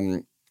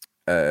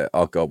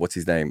 oh God, what's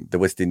his name? The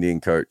West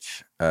Indian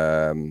coach.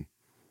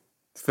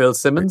 Phil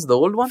Simmons, the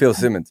old one? Phil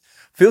Simmons.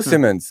 Phil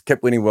Simmons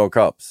kept winning World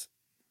Cups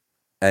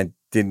and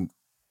didn't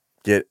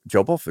get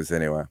job offers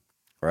anywhere,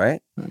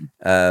 right?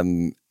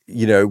 You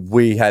know,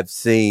 we have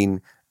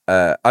seen,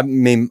 I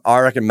mean, I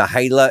reckon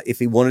Mahela, if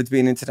he wanted to be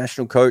an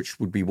international coach,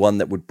 would be one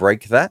that would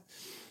break that.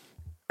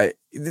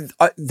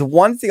 The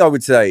one thing I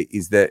would say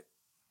is that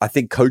I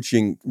think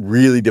coaching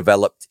really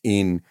developed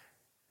in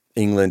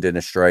England and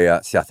Australia,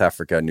 South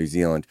Africa, New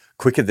Zealand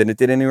quicker than it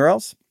did anywhere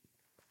else.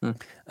 You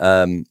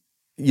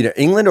know,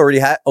 England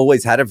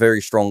always had a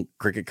very strong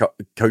cricket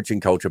coaching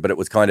culture, but it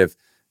was kind of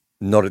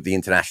not at the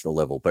international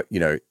level. But,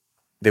 you know,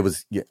 there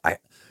was,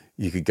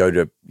 you could go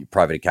to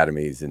private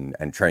academies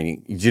and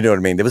training. Do you know what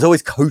I mean? There was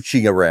always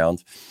coaching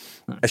around.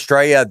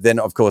 Australia then,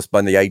 of course,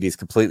 by the 80s,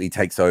 completely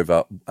takes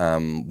over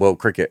world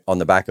cricket on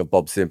the back of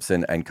Bob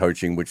Simpson and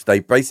coaching, which they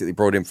basically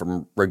brought in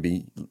from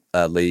rugby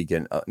league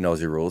and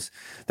Aussie rules,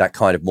 that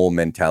kind of more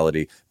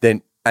mentality.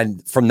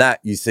 And from that,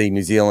 you see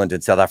New Zealand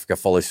and South Africa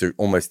follow suit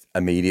almost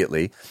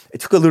immediately.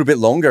 It took a little bit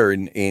longer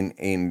in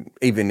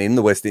even in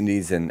the West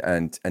Indies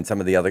and some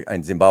of the other,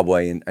 and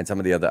Zimbabwe and some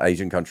of the other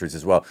Asian countries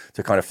as well,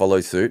 to kind of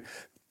follow suit.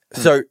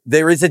 So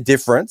there is a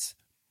difference,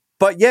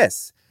 but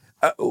yes,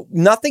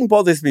 nothing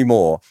bothers me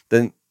more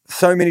than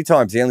so many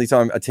times the only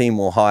time a team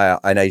will hire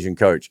an Asian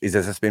coach is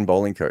as a spin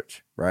bowling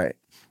coach, right?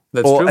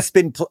 That's or true.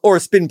 a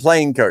spin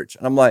playing coach.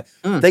 And I'm like,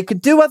 they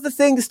could do other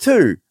things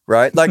too,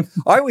 right? Like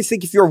I always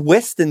think if you're a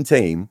Western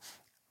team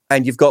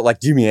and you've got like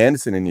Jimmy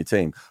Anderson in your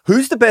team,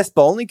 who's the best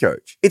bowling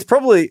coach? It's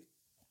probably,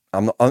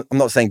 I'm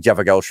not saying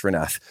Javagal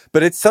Srinath,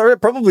 but it's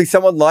probably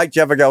someone like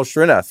Javagal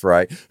Srinath,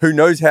 right? Who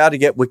knows how to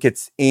get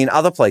wickets in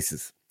other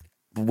places,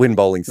 win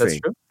bowling scene. That's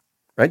true.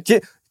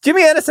 Right?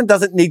 Jimmy Anderson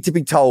doesn't need to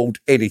be told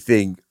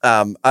anything.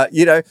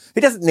 You know,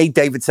 he doesn't need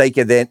David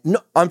Saker then. No,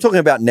 I'm talking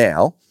about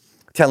now,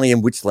 telling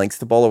him which lengths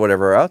to bowl or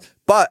whatever else.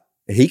 But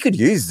he could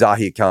use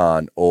Zahir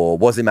Khan or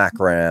Wasim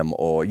Akram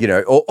or, you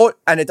know,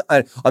 and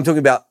I'm talking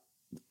about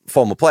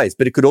former players,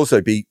 but it could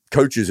also be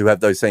coaches who have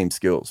those same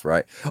skills,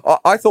 right?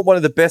 I thought one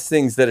of the best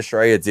things that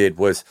Australia did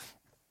was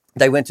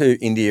They went to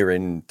India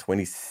in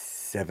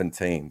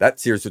 2017. That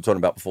series we're talking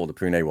about before, the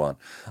Pune one.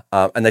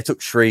 And they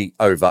took Shri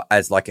over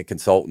as like a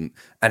consultant.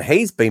 And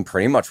he's been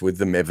pretty much with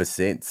them ever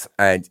since.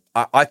 And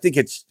I think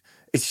it's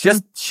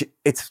just,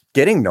 it's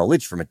getting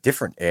knowledge from a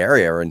different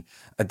area. And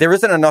there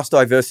isn't enough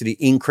diversity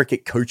in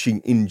cricket coaching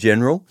in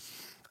general.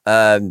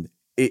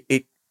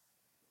 It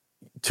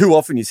too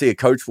often you see a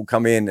coach will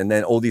come in and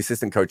then all the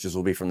assistant coaches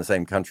will be from the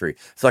same country.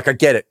 It's like, I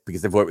get it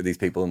because they've worked with these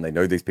people and they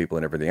know these people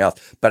and everything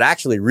else. But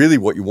actually, really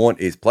what you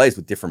want is players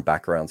with different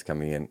backgrounds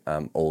coming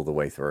in all the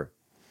way through.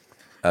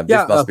 Who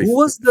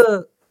was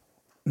the...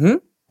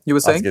 You were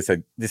saying? I was going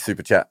to say, this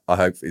super chat, I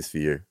hope, is for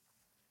you.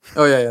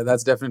 Oh, yeah,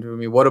 that's definitely for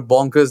me. What a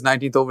bonkers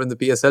 19th over in the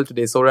PSL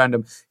today. So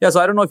random. Yeah, so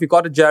I don't know if you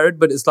caught it, Jared,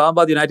 but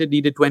Islamabad United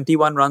needed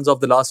 21 runs off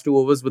the last 2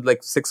 overs with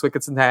like 6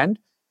 wickets in hand.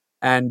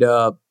 And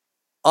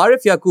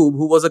Arif Yaqub,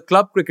 who was a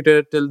club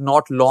cricketer till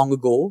not long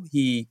ago,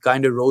 he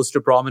kind of rose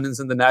to prominence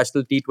in the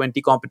national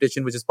T20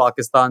 competition, which is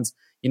Pakistan's,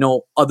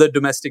 other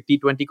domestic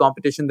T20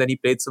 competition. Then he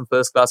played some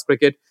first-class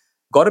cricket,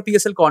 got a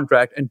PSL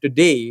contract, and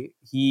today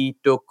he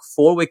took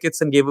 4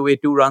 wickets and gave away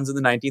 2 runs in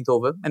the 19th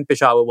over, and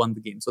Peshawar won the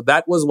game. So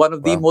that was one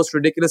of the most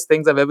ridiculous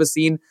things I've ever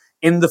seen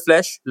in the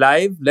flesh,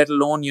 live, let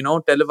alone,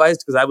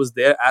 televised, because I was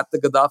there at the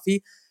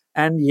Gaddafi.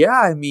 And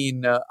yeah, I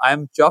mean,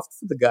 I'm chuffed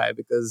for the guy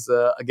because,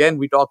 again,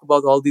 we talk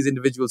about all these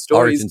individual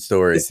stories. Origin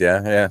stories,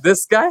 yeah.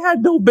 This guy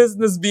had no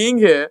business being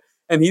here,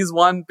 and he's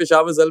won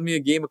Peshawar Zalmi a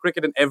game of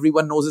cricket, and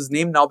everyone knows his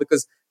name now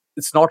because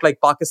it's not like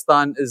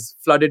Pakistan is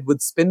flooded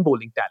with spin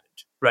bowling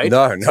talent, right?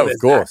 No, of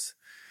course.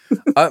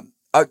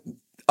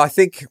 I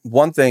think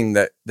one thing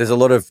that there's a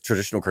lot of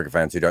traditional cricket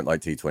fans who don't like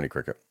T20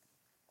 cricket.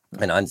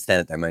 And I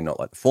understand that they may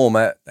not like the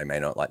format, they may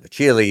not like the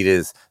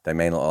cheerleaders, they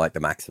may not like the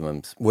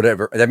maximums,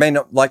 whatever. They may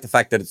not like the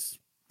fact that it's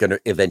going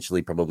to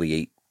eventually probably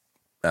eat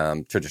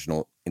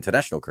traditional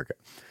international cricket.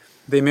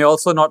 They may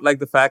also not like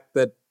the fact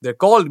that they're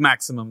called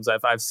maximums.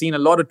 I've seen a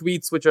lot of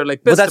tweets which are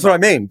like... Well, that's what I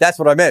mean. That's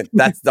what I meant.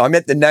 I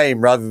meant the name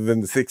rather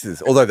than the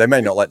sixes, although they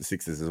may not like the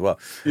sixes as well.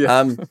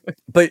 Yeah.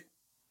 But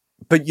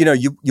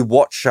you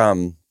watch...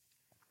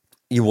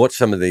 You watch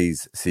some of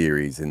these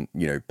series and,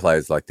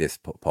 players like this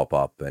pop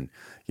up and,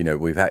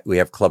 we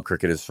have club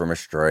cricketers from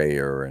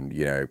Australia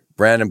and,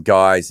 random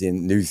guys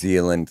in New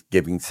Zealand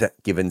given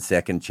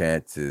second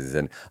chances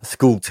and a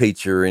school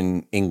teacher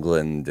in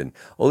England and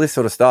all this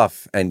sort of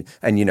stuff. And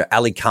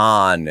Ali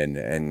Khan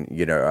and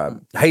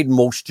Hayden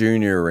Walsh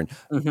Jr. and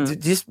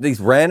just these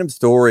random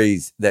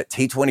stories that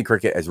T20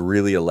 cricket has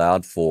really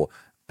allowed for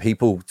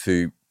people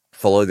to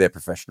follow their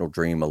professional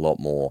dream a lot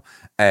more.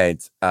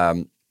 And,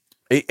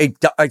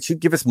 it should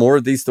give us more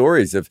of these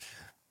stories of.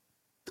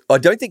 I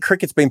don't think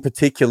cricket's been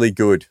particularly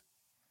good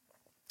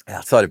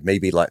outside of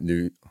maybe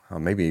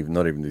maybe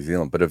not even New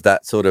Zealand, but of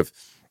that sort of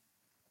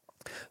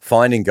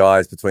finding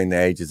guys between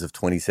the ages of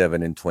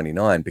 27 and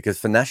 29. Because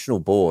for national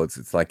boards,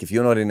 it's like if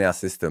you're not in our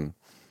system,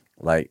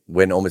 like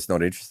we're almost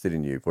not interested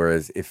in you.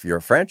 Whereas if you're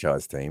a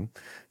franchise team,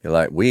 you're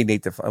like, we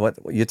need to. What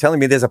you're telling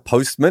me? There's a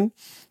postman.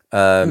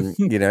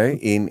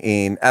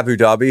 In Abu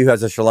Dhabi, who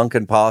has a Sri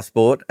Lankan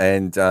passport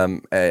and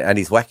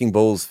he's whacking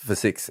balls for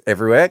 6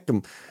 everywhere.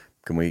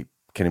 Can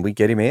we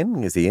get him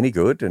in? Is he any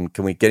good? And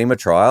can we get him a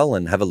trial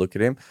and have a look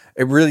at him?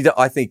 It really,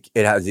 I think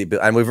it has the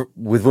ability, and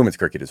with women's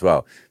cricket as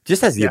well,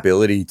 just has the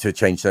ability to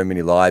change so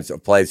many lives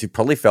of players who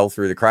probably fell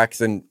through the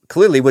cracks and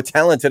clearly were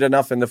talented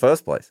enough in the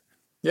first place.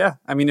 Yeah,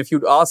 I mean, if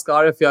you'd ask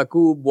Arif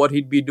Yaqub what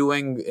he'd be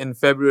doing in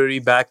February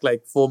back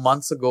like 4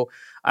 months ago,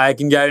 I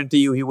can guarantee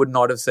you he would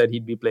not have said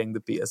he'd be playing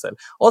the PSL.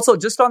 Also,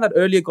 just on that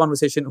earlier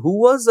conversation, who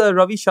was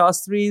Ravi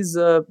Shastri's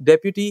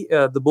deputy,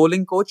 the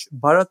bowling coach?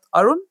 Bharat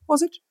Arun,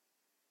 was it?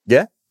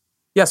 Yeah.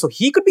 Yeah, so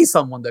he could be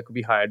someone that could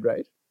be hired,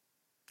 right?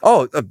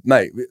 Oh,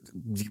 mate,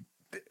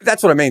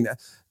 that's what I mean.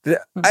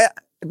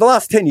 The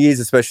last 10 years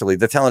especially,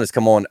 the talent has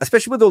come on,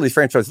 especially with all these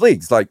franchise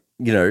leagues. Like,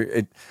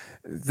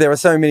 there are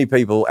so many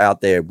people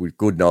out there with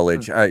good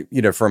knowledge,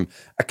 from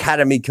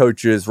academy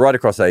coaches right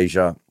across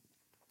Asia,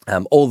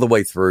 all the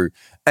way through.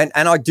 And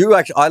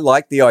I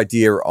like the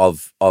idea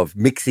of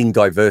mixing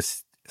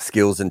diverse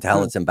skills and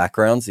talents and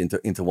backgrounds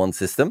into one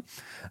system.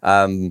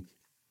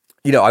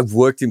 I've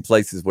worked in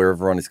places where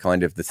everyone is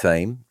kind of the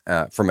same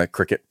from a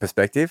cricket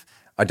perspective.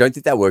 I don't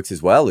think that works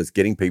as well as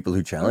getting people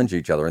who challenge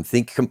each other and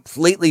think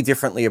completely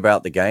differently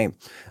about the game.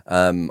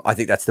 I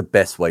think that's the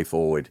best way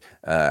forward.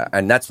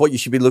 And that's what you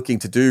should be looking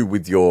to do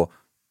with your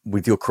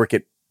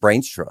cricket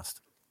brains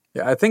trust.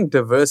 Yeah, I think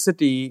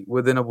diversity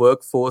within a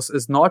workforce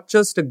is not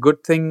just a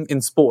good thing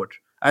in sport.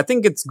 I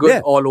think it's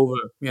good all over.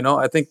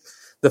 I think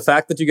the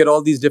fact that you get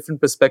all these different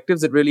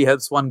perspectives, it really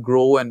helps one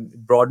grow and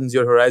broadens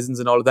your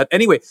horizons and all of that.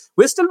 Anyway,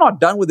 we're still not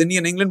done with India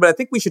and England, but I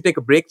think we should take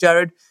a break,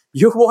 Jared.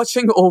 You're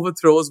watching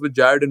Overthrows with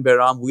Jared and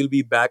Behram. We'll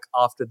be back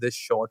after this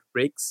short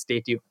break. Stay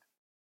tuned.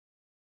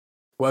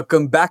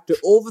 Welcome back to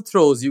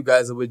Overthrows. You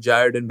guys are with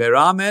Jared and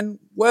Behram. And,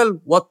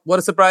 well, what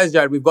a surprise,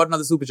 Jared. We've got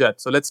another super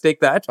chat. So let's take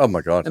that. Oh,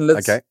 my God. And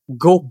let's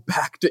go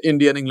back to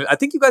India and England. I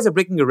think you guys are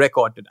breaking a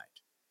record tonight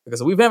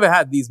because we've never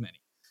had these many.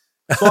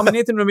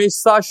 Swaminathan Ramesh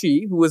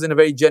Sashi, who is in a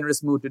very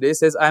generous mood today,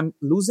 says, I'm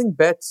losing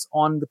bets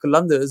on the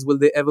Qalandars. Will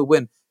they ever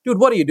win? Dude,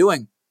 what are you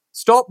doing?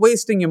 Stop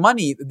wasting your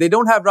money. They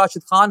don't have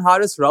Rashid Khan.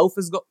 Haris Rauf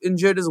is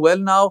injured as well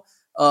now.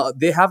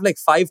 They have like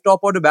 5 top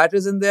order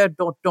batters in there.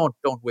 Don't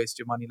waste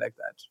your money like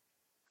that.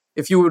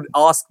 If you would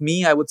ask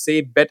me, I would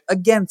say bet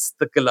against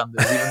the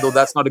Qalandars, even though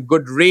that's not a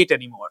good rate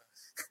anymore.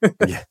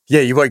 Yeah,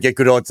 you won't get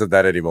good odds on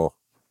that anymore.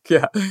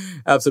 Yeah,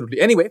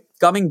 absolutely. Anyway,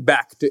 coming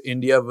back to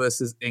India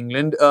versus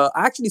England, I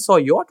actually saw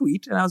your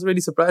tweet and I was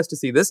really surprised to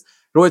see this.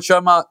 Rohit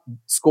Sharma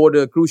scored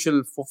a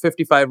crucial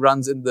 55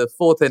 runs in the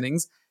 4th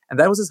innings, and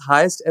that was his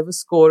highest ever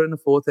score in the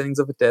 4th innings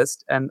of a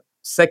test and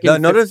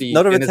second 50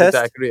 not of in a his test.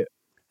 entire career.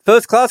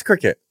 First class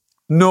cricket.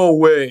 No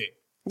way.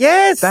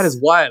 Yes. That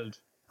is wild.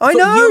 I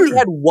know. He only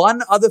had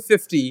one other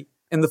 50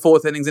 in the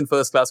 4th innings in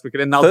first class cricket,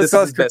 and now this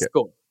is his best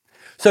score.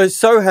 So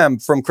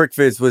Soham from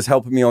CricViz was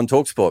helping me on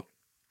TalkSport,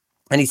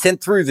 and he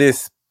sent through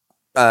this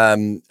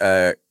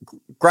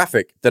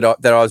graphic that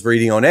I was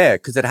reading on air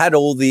because it had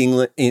all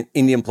the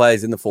Indian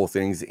players in the 4th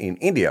innings in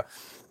India.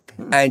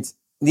 And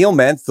Neil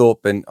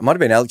Manthorpe and it might have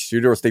been Alex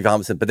Tudor or Steve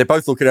Harmison, but they're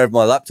both looking over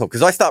my laptop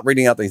because I start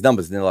reading out these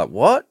numbers and they're like,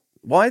 what?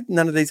 Why did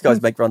none of these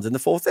guys make runs in the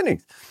 4th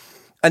innings?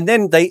 And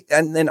then I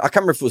can't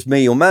remember if it was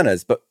me or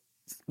Manners, but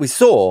we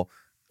saw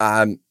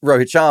Rohit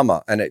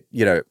Sharma and it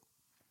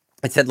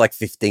said like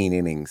 15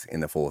 innings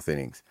in the 4th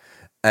innings.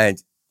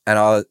 And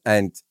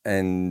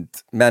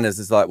Manners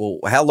is like, well,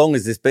 how long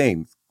has this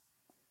been?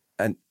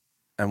 And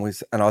I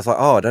was like,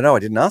 oh, I don't know. I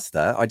didn't ask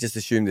that. I just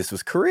assumed this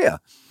was career.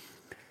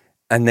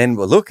 And then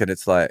we'll look and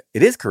it's like,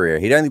 it is career.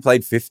 He'd only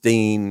played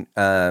 15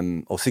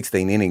 or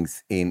 16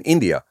 innings in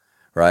India,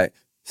 right?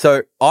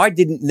 So I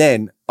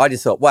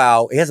just thought,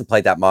 wow, he hasn't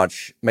played that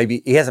much.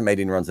 Maybe he hasn't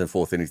made any runs in the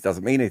 4th innings.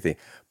 Doesn't mean anything.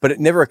 But it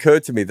never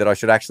occurred to me that I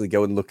should actually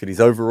go and look at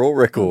his overall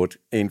record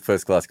in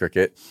first class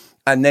cricket.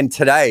 And then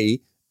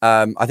today,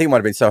 I think it might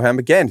have been Soham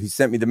again who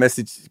sent me the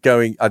message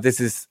going, this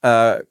is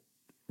Rohit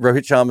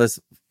Sharma's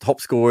top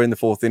scorer in the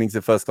 4th innings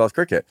of first class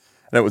cricket.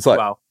 And it was like,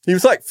 wow. He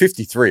was like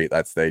 53 at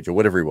that stage or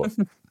whatever he was.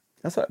 I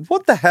was like,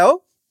 what the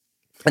hell?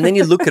 And then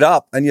you look it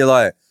up and you're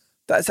like,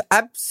 that's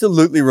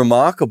absolutely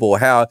remarkable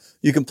how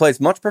you can play as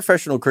much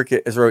professional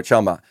cricket as Rohit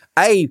Sharma.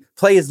 A,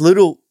 play as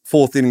little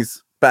 4th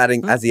innings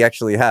batting as he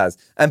actually has.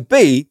 And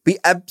B, be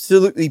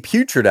absolutely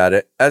putrid at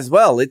it as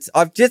well. Him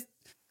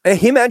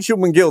and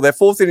Shubman Gill, their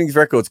 4th innings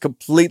records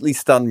completely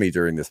stunned me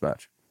during this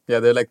match. Yeah,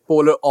 they're like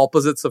polar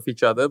opposites of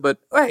each other. But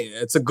hey,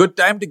 it's a good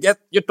time to get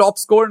your top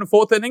score in the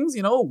 4th innings,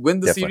 win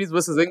the series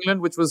versus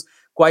England, which was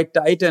quite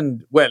tight.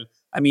 And well,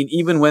 I mean,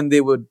 even when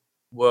they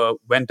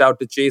went out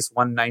to chase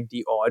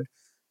 190 odd,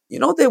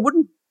 they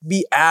wouldn't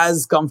be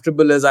as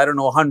comfortable as,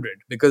 100,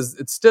 because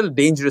it's still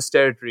dangerous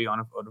territory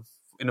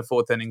in a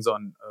 4th innings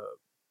on a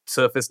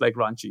surface like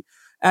Ranchi.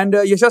 And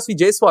Yashasvi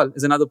Jaiswal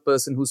is another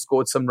person who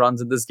scored some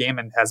runs in this game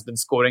and has been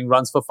scoring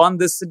runs for fun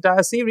this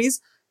entire series.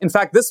 In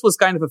fact, this was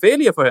kind of a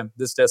failure for him,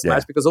 this test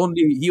match, because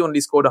he only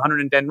scored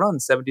 110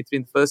 runs, 73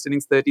 in the first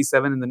innings,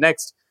 37 in the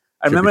next.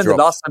 I remember in the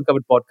last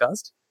Uncovered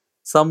podcast,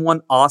 someone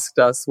asked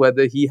us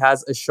whether he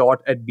has a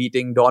shot at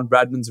beating Don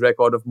Bradman's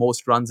record of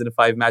most runs in a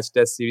 5-match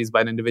test series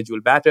by an individual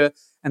batter.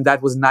 And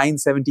that was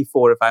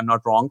 974, if I'm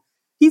not wrong.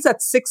 He's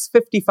at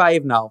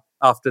 655 now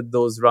after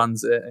those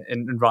runs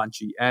in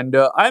Ranchi. And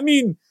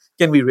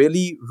can we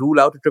really rule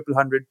out a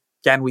 100?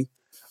 Can we?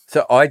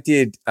 So I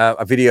did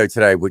a video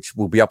today, which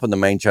will be up on the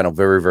main channel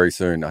very, very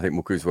soon. I think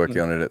Muku's working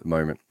on it at the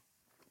moment.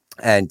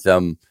 And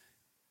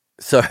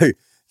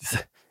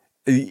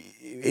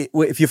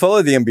if you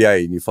follow the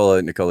NBA and you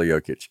follow Nikola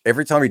Jokic,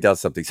 every time he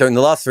does something, so in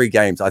the last 3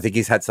 games, I think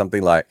he's had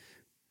something like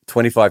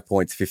 25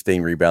 points,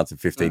 15 rebounds, and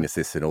 15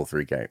 assists in all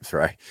 3 games,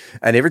 right?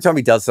 And every time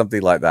he does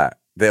something like that,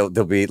 there'll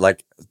be a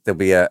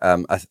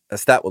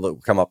stat will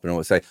come up and it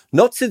will say,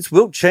 not since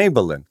Wilt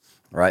Chamberlain,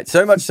 right?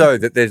 So much so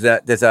that there's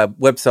a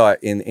website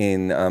in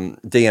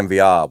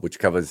DMVR which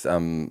covers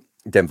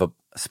Denver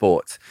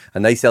sports,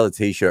 and they sell a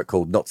T-shirt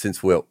called "Not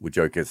Since Wilt" with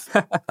Joker's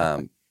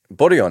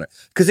body on it,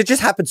 because it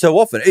just happens so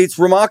often. It's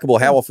remarkable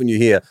how often you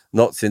hear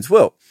 "Not Since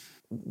Wilt."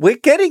 We're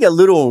getting a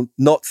little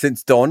 "Not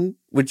Since Don"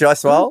 with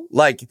Jaiswal,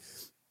 like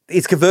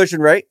his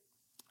conversion rate.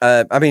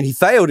 He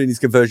failed in his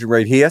conversion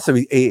rate here, so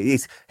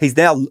he's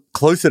now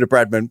closer to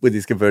Bradman with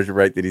his conversion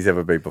rate than he's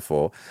ever been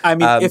before.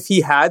 If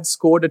he had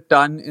scored a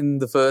ton in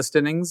the first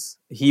innings,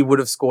 he would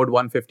have scored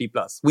 150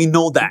 plus. We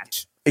know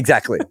that.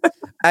 Exactly.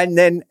 and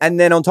then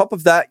on top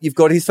of that, you've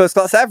got his first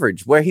class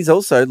average, where he's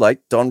also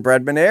like Don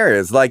Bradman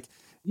areas. Like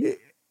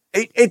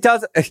it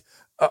does.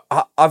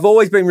 I've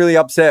always been really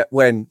upset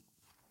when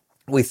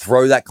we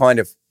throw that kind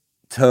of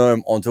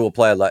term onto a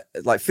player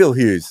like Phil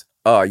Hughes.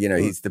 Oh,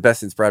 he's the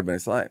best since Bradman.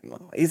 It's like,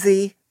 is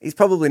he? He's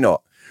probably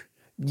not.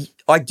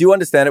 I do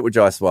understand it with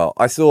Jaiswal.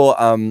 I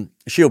saw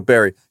Shield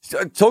Berry.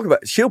 Talk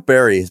about Shield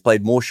Berry has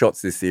played more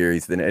shots this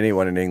series than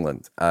anyone in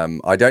England.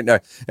 I don't know.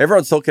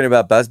 Everyone's talking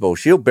about Bazball.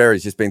 Shield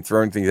Berry's just been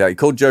throwing things out. He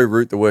called Joe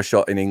Root the worst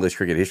shot in English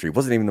cricket history. It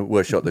wasn't even the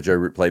worst shot that Joe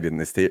Root played in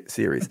this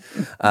series.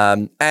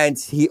 And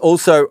he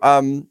also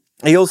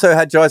He also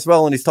had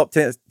Jaiswal in his top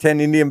 10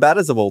 Indian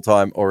batters of all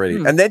time already,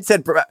 and then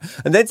said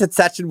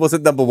Sachin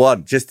wasn't number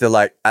one, just to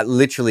like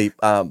literally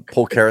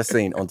pour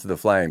kerosene onto the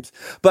flames.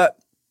 But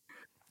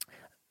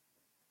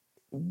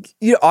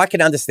I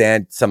can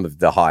understand some of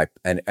the hype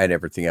and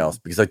everything else,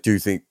 because I do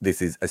think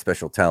this is a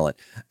special talent,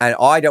 and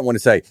I don't want to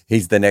say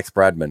he's the next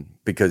Bradman,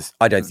 because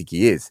I don't think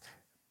he is.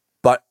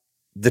 But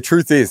the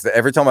truth is that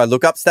every time I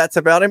look up stats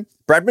about him,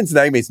 Bradman's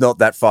name is not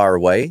that far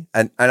away,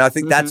 and I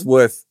think that's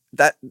worth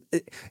that.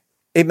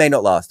 It may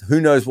not last. Who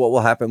knows what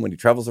will happen when he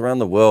travels around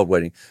the world,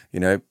 when he,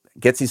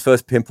 gets his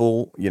first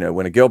pimple,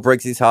 when a girl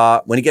breaks his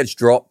heart, when he gets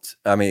dropped.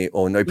 I mean,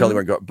 or no, he probably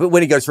won't go, but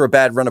when he goes through a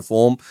bad run of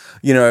form,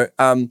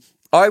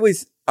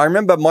 I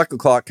remember Michael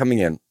Clark coming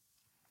in,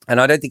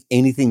 and I don't think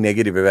anything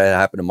negative ever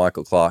happened to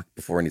Michael Clark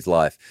before in his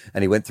life.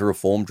 And he went through a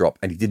form drop,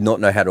 and he did not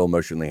know how to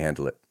emotionally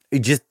handle it. He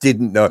just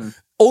didn't know.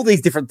 All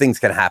these different things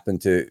can happen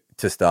to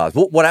stars.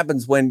 What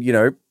happens when,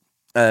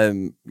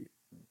 Bollywood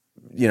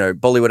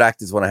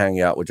actors want to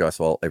hang out with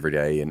Jaiswal every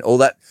day, and all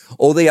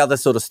the other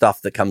sort of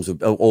stuff that comes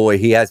with, or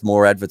he has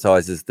more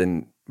advertisers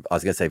than, I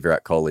was going to say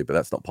Virat Kohli, but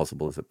that's not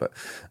possible, is it? But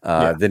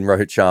than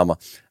Rohit Sharma.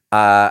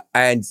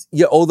 And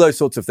all those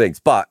sorts of things.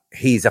 But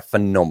he's a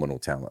phenomenal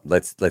talent.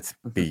 Let's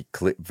be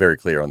very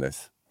clear on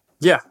this.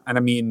 Yeah, and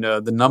I mean,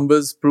 the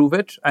numbers prove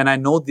it. And I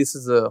know this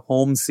is a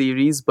home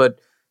series, but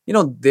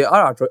they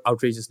are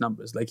outrageous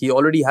numbers. Like, he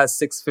already has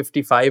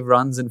 655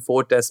 runs in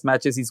 4 test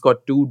matches. He's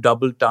got 2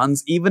 double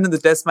tons. Even in the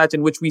test match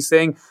in which we're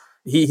saying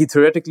he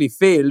theoretically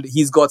failed,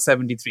 he's got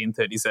 73 and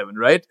 37,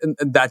 right? And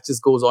that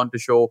just goes on to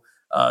show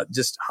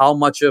just how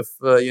much of,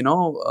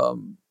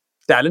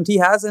 talent he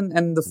has,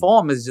 and the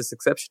form is just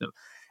exceptional.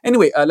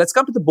 Anyway, let's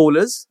come to the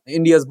bowlers.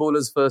 India's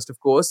bowlers first, of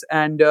course.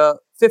 And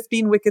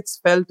 15 wickets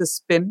fell to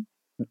spin,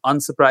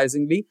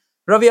 unsurprisingly.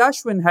 Ravi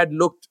Ashwin had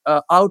looked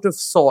out of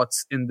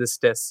sorts in this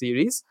test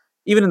series.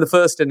 Even in the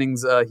first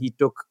innings, he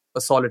took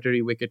a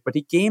solitary wicket, but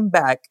he came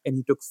back and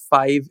he took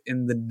 5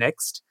 in the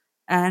next.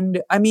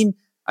 And I mean,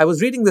 I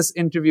was reading this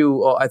interview,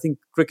 or I think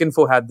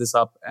Cricinfo had this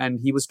up, and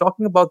he was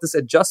talking about this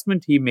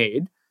adjustment he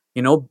made,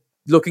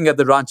 looking at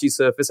the Ranchi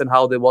surface and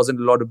how there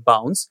wasn't a lot of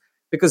bounce,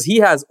 because he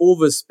has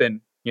overspin,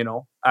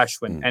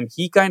 Ashwin. And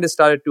he kind of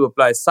started to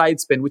apply side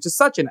spin, which is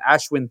such an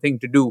Ashwin thing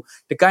to do,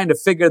 to kind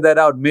of figure that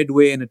out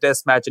midway in a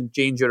test match and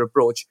change your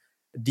approach.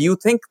 Do you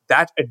think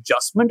that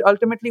adjustment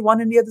ultimately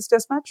won India this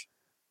test match?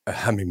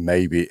 I mean,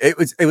 maybe. It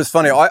was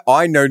funny.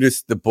 I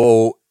noticed the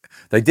ball.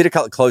 They did a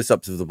couple of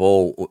close-ups of the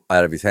ball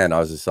out of his hand. I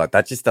was just like,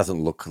 that just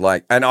doesn't look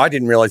like... And I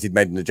didn't realize he'd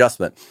made an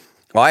adjustment.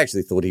 I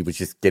actually thought he was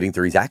just getting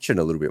through his action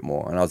a little bit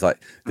more. And I was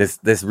like,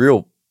 there's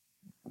real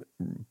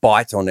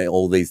bite on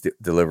all these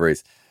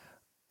deliveries.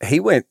 He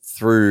went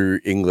through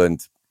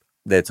England,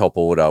 their top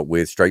order,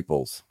 with straight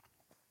balls,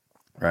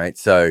 right?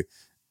 So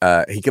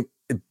he could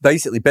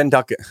basically, Ben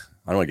Duckett,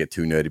 I don't want to get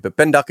too nerdy, but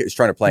Ben Duckett is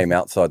trying to play him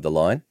outside the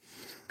line.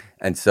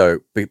 And so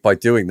by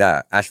doing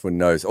that, Ashwin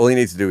knows all he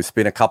needs to do is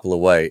spin a couple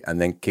away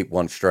and then keep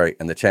one straight.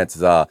 And the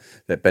chances are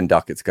that Ben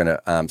Duckett's going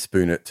to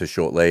spoon it to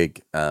short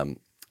leg.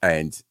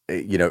 And,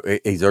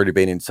 he's already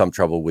been in some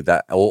trouble with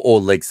that. Or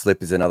leg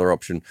slip is another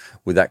option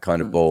with that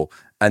kind of ball.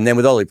 And then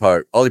with Ollie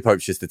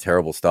Pope's just a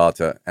terrible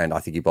starter. And I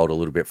think he bowled a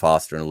little bit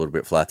faster and a little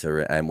bit flatter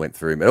and went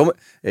through him.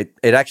 It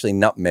actually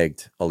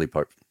nutmegged Ollie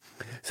Pope.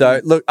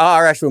 So, look,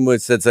 Ashwin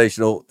was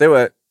sensational. There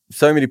were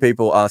so many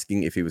people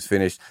asking if he was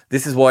finished.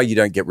 This is why you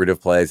don't get rid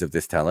of players of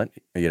this talent.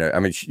 You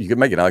could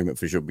make an argument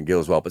for Shubman Gill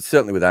as well, but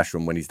certainly with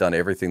Ashwin, when he's done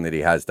everything that he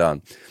has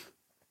done,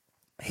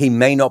 he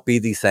may not be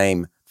the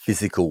same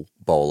physical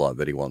bowler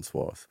that he once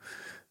was.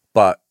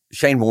 But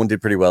Shane Warne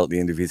did pretty well at the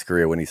end of his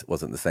career when he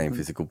wasn't the same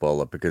physical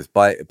bowler, because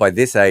by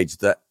this age,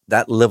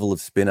 that level of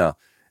spinner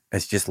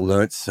has just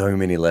learnt so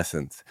many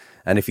lessons.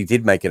 And if he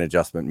did make an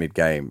adjustment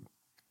mid-game,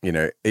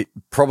 it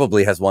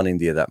probably has won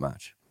India that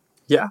match.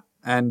 Yeah.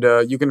 And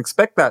you can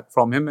expect that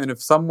from him. And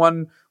if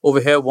someone over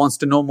here wants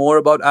to know more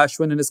about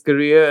Ashwin and his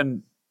career,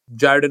 and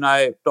Jared and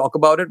I talk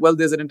about it, well,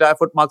 there's an entire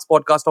Footmarks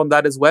podcast on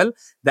that as well.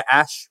 The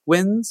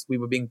Ashwins, we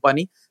were being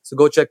funny. So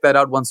go check that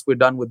out once we're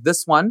done with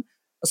this one.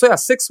 So yeah,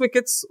 6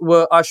 wickets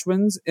were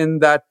Ashwin's in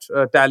that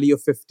tally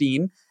of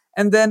 15.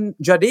 And then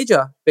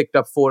Jadeja picked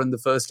up 4 in the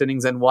first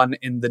innings and 1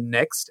 in the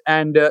next.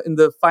 And in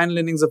the final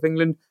innings of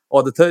England,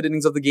 or the third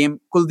innings of the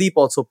game, Kuldeep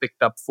also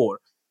picked up 4.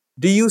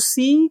 Do you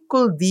see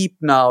Kuldeep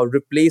now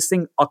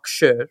replacing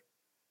Akshar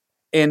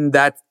in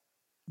that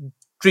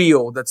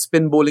trio, that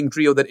spin bowling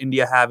trio that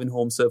India have in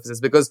home surfaces?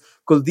 Because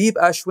Kuldeep,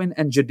 Ashwin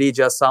and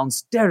Jadeja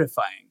sounds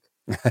terrifying.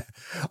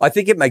 I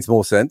think it makes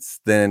more sense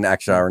than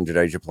Akshar and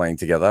Jadeja playing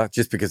together,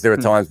 just because there are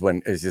times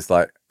when it's just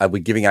like, are we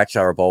giving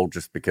Akshar a bowl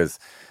just because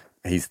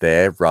he's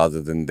there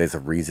rather than there's a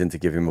reason to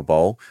give him a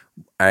bowl?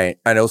 And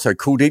also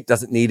Kuldeep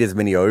doesn't need as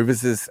many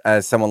overs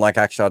as someone like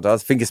Akshar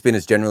does. Finger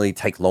spinners generally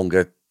take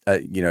longer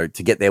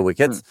to get their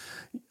wickets.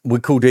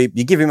 With Kuldeep,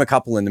 you give him a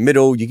couple in the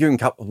middle, you give him a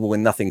couple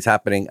when nothing's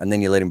happening, and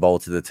then you let him bowl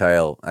to the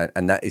tail,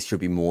 and that should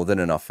be more than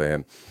enough for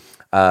him.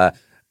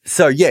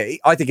 So yeah,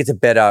 I think it's a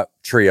better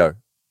trio.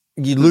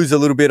 You lose a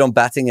little bit on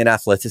batting and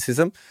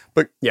athleticism,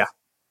 but yeah,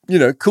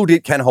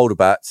 Kuldeep can hold a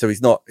bat, so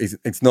it's not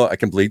a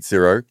complete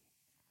zero.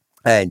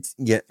 And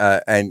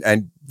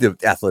and the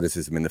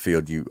athleticism in the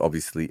field, you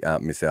obviously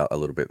miss out a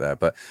little bit there.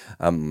 But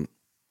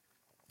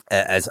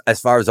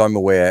as far as I'm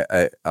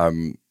aware,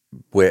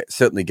 we're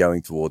certainly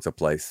going towards a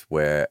place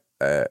where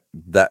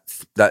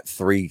that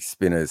three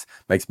spinners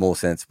makes more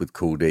sense with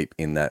Kuldeep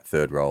in that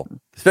third role,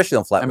 especially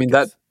on flat wickets.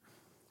 That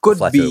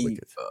could be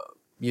wickets.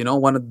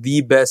 One of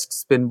the best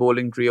spin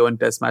bowling trio in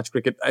Test match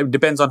cricket. It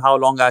depends on how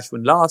long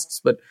Ashwin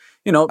lasts, but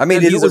it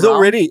was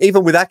already,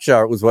 even with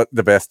Akshar, it was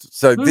the best.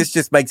 So this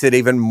just makes it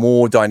even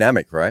more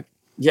dynamic, right?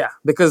 Yeah,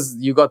 because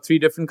you got three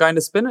different kind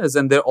of spinners,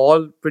 and they're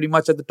all pretty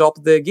much at the top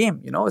of their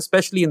game.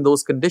 Especially in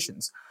those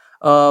conditions.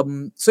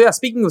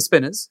 Speaking of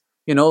spinners,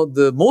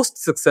 the most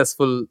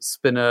successful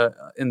spinner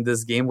in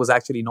this game was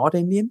actually not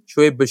Indian.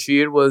 Shoaib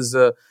Bashir was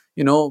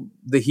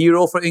the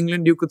hero for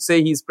England. You could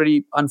say he's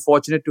pretty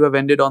unfortunate to have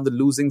ended on the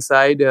losing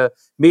side.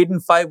 Maiden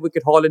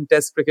 5-wicket haul in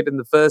Test cricket in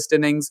the first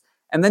innings,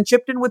 and then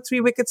chipped in with 3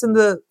 wickets in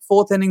the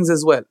fourth innings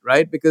as well,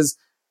 right? Because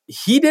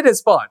he did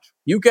his part.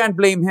 You can't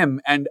blame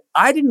him. And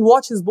I didn't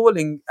watch his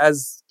bowling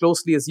as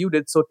closely as you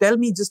did. So tell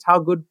me just how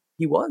good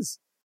he was.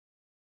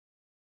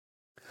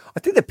 I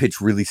think the pitch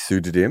really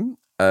suited him.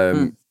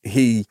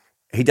 He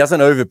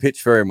doesn't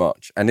overpitch very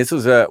much. And this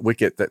was a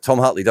wicket that Tom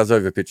Hartley does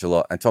overpitch a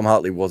lot. And Tom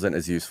Hartley wasn't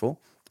as useful.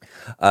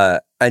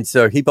 And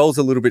so he bowls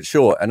a little bit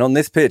short. And on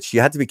this pitch,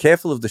 you had to be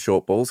careful of the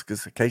short balls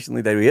because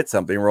occasionally they would hit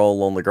something,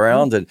 roll on the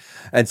ground.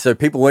 And so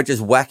people weren't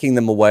just whacking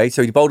them away.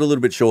 So he bowled a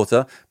little bit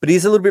shorter, but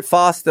he's a little bit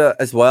faster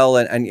as well.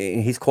 And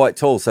he's quite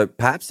tall. So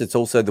perhaps it's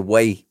also the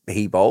way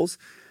he bowls.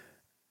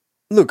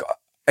 Look,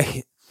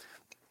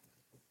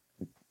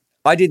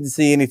 I didn't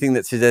see anything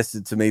that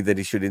suggested to me that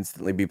he should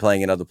instantly be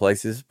playing in other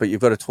places, but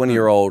you've got a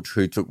 20-year-old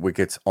who took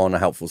wickets on a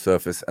helpful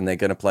surface, and they're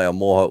going to play on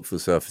more helpful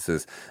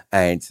surfaces,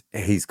 and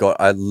he's got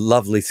a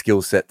lovely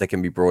skill set that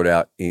can be brought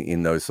out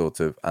in those sorts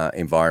of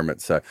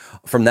environments. So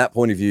from that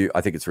point of view,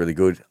 I think it's really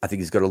good. I think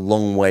he's got a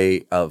long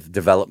way of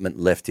development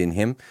left in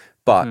him,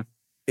 but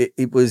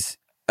it was,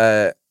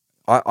 I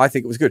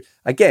think it was good.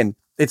 Again,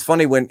 it's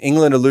funny when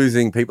England are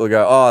losing, people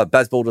go, oh,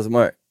 Bazball doesn't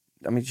work.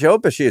 I mean,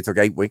 Shoaib Bashir took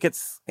 8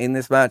 wickets in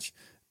this match.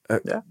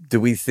 Do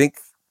we think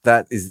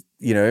that is,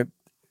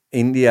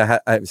 England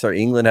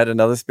had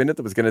another spinner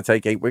that was going to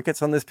take 8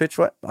 wickets on this pitch?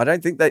 I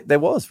don't think that there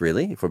was,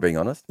 really, if we're being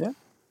honest. Yeah.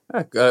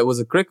 It was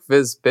a quick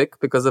whiz pick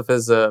because of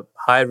his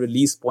high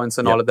release points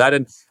and all of that.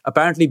 And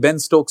apparently Ben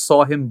Stokes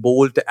saw him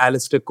bowl to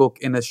Alistair Cook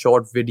in a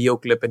short video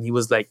clip, and he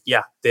was like,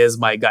 yeah, there's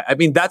my guy. I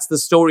mean, that's the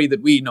story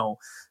that we know.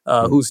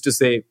 Who's to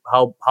say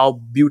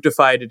how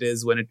beautified it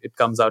is when it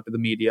comes out to the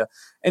media.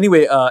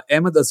 Anyway,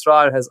 Ahmed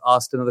Asrar has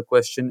asked another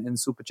question in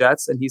Super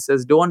Chats, and he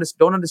says, don't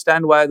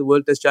understand why the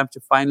World Test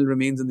Championship final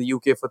remains in the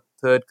UK for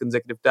third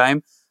consecutive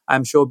time.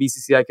 I'm sure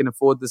BCCI can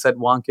afford this at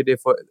Wankhede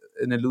for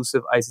an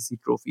elusive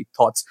ICC trophy.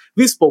 Thoughts?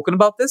 We've spoken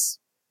about this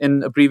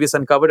in a previous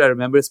Uncovered. I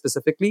remember it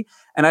specifically.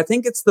 And I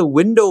think it's the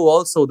window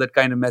also that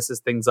kind of messes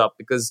things up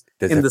because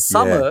in the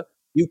summer,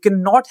 you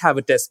cannot have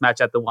a test match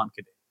at the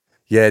Wankhede.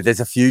 Yeah, there's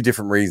a few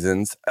different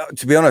reasons.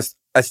 To be honest,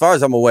 as far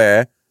as I'm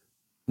aware,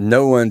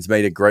 no one's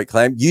made a great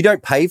claim. You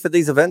don't pay for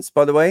these events,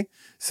 by the way.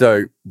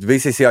 So the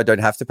BCCI don't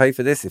have to pay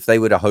for this. If they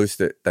were to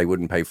host it, they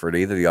wouldn't pay for it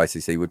either. The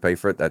ICC would pay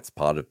for it. That's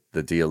part of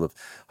the deal of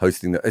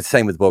hosting. It's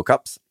same with World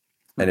Cups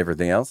and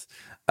everything else.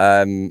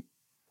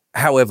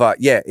 However,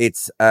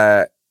 it's.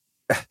 I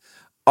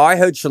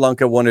heard Sri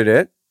Lanka wanted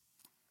it,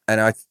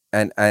 and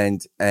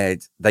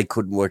they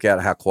couldn't work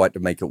out how quite to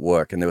make it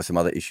work. And there were some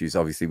other issues,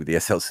 obviously, with the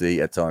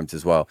SLC at times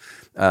as well.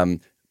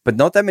 But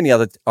not that many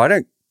other. I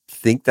don't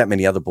think that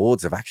many other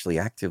boards have actually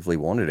actively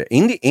wanted it.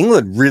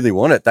 England really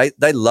want it.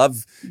 They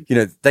love,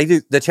 they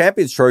do the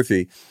Champions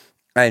Trophy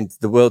and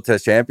the World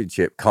Test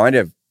Championship kind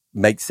of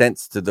makes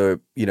sense to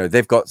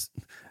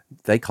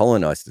they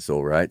colonized us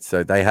all, right?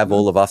 So they have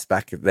all of us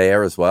back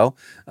there as well.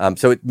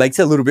 So it makes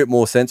a little bit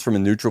more sense from a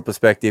neutral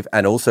perspective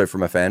and also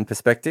from a fan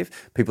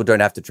perspective. People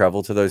don't have to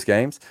travel to those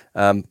games,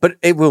 but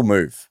it will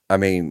move. I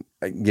mean,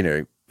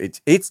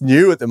 it's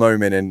new at the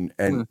moment,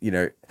 and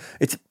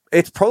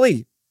it's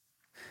probably.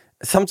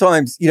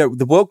 Sometimes,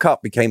 the World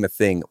Cup became a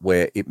thing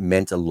where it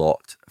meant a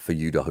lot for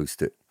you to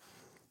host it,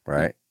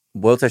 right?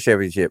 World Test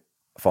Championship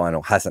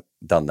final hasn't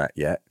done that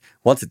yet.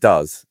 Once it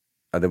does,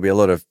 there'll be a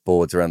lot of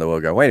boards around the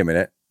world going, wait a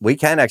minute, we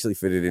can actually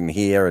fit it in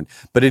here.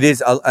 But it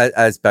is,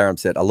 as Baram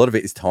said, a lot of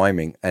it is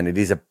timing, and it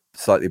is a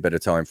slightly better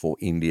time for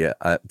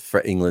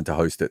for England to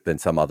host it than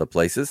some other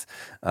places.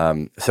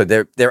 So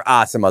there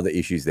are some other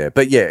issues there.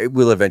 But yeah, it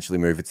will eventually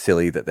move. It's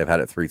silly that they've had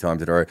it 3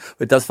 times in a row.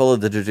 But it does follow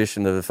the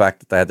tradition of the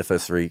fact that they had the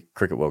first 3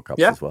 Cricket World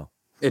Cups as well.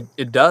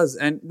 It does.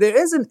 And there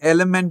is an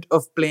element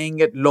of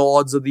playing at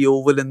Lords or the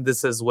Oval in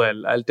this as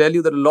well. I'll tell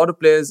you that a lot of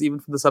players, even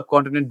from the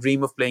subcontinent,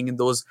 dream of playing in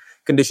those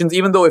conditions.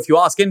 Even though if you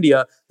ask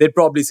India, they'd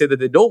probably say that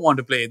they don't want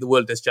to play the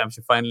World Test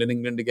Championship final in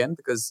England again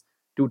because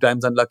 2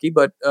 times unlucky.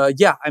 But I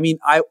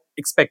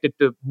expect it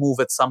to move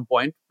at some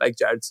point, like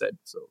Jared said.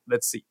 So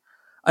let's see.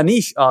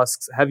 Anish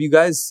asks, have you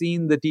guys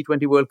seen the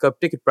T20 World Cup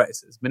ticket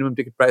prices? Minimum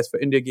ticket price for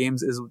India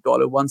games is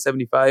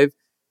 $175.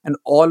 and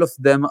all of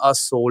them are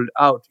sold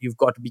out. You've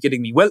got to be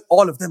kidding me. Well,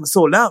 all of them are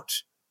sold out.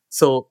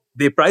 So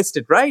they priced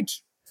it right.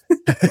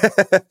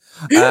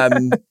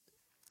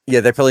 Yeah,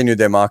 they probably knew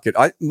their market.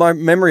 My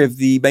memory of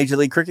the Major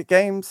League Cricket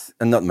games,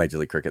 and not Major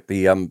League Cricket,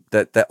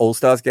 that All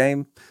Stars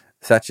game,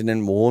 Sachin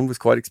and Warren was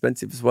quite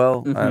expensive as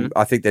well.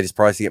 I think they're just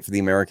pricing it for the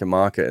American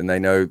market, and they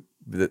know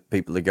that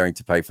people are going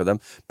to pay for them.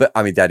 But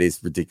I mean, that is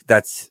ridiculous.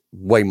 That's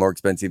way more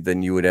expensive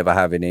than you would ever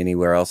have in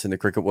anywhere else in the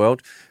cricket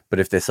world. But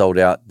if they're sold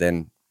out,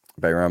 then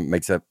Bayram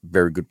makes a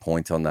very good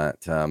point on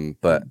that.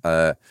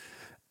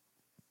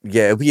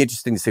 Yeah, it'll be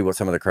interesting to see what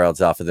some of the crowds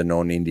are for the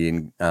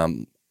non-Indian,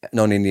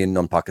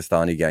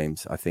 non-Pakistani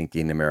games. I think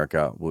in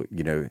America,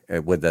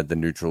 whether the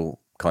neutral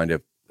kind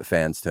of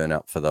fans turn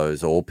up for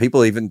those, or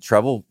people even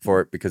travel for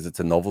it because it's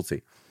a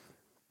novelty.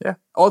 Yeah.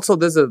 Also,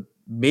 there's a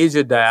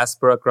major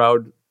diaspora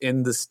crowd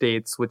in the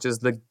States, which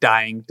is like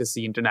dying to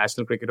see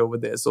international cricket over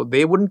there. So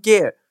they wouldn't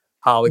care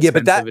how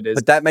expensive it is.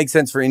 But that makes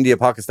sense for India,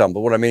 Pakistan. But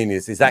what I mean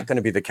is that going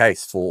to be the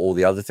case for all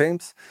the other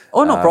teams?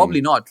 Oh, no,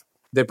 probably not.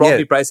 They're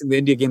probably pricing the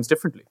India games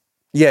differently.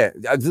 Yeah,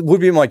 it would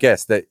be my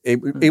guess that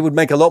it would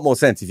make a lot more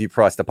sense if you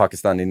priced the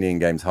Pakistan-Indian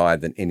games higher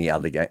than any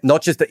other game.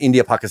 Not just the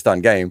India-Pakistan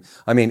game.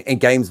 I mean, in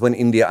games when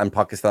India and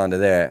Pakistan are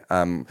there,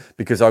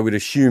 because I would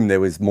assume there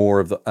was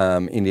more of the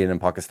Indian and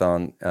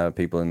Pakistan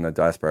people in the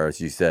diaspora, as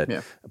you said.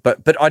 Yeah.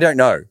 But I don't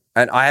know.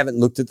 And I haven't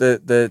looked at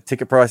the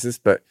ticket prices,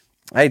 but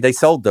hey, they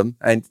sold them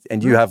and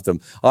you have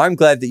them. I'm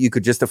glad that you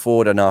could just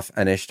afford enough,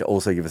 Anish, to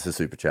also give us a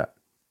super chat.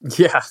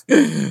 Yeah.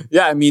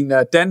 Yeah, I mean,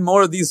 10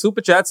 more of these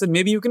super chats and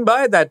maybe you can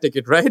buy that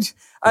ticket, right?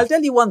 I'll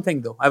tell you one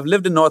thing, though. I've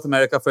lived in North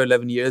America for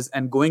 11 years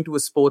and going to a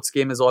sports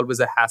game is always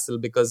a hassle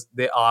because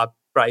they are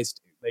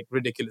priced like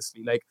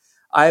ridiculously. Like,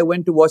 I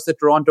went to watch the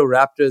Toronto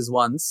Raptors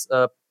once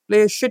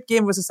play a shit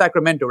game versus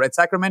Sacramento, right?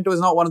 Sacramento is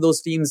not one of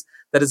those teams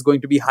that is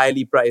going to be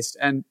highly priced.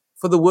 And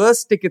for the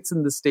worst tickets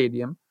in the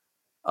stadium,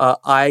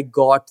 I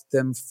got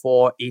them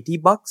for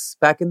 $80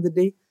 back in the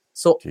day.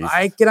 So Jesus.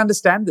 I can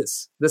understand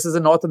this. This is a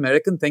North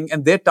American thing,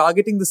 and they're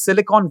targeting the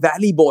Silicon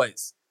Valley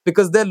boys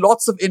because there are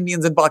lots of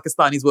Indians and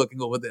Pakistanis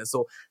working over there.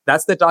 So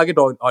that's their target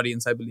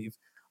audience, I believe.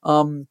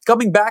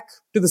 Coming back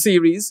to the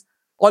series,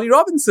 Ollie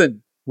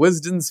Robinson,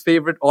 Wisden's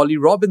favorite Ollie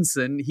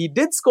Robinson, he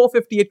did score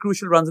 58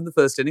 crucial runs in the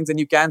first innings, and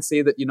you can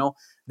say that,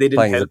 they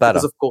didn't help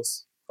because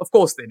of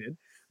course they did.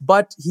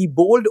 But he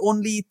bowled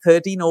only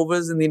 13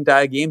 overs in the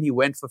entire game. He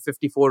went for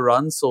 54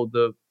 runs, so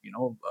the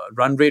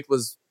run rate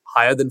was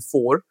higher than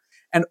 4.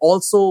 And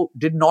also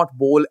did not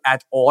bowl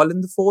at all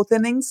in the fourth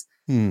innings.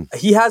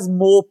 He has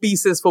more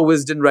pieces for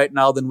Wisden right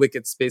now than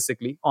wickets,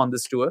 basically, on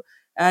this tour.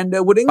 And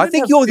would England I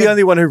think you're the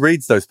only one who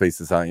reads those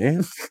pieces, aren't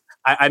you?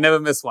 I never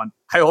miss one.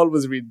 I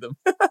always read them.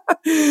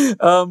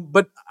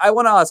 But I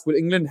want to ask, would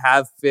England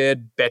have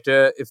fared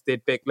better if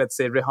they'd pick, let's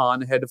say,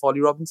 Rehan ahead of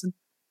Ollie Robinson?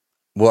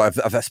 Well,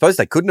 I suppose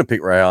they couldn't have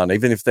picked Rehan.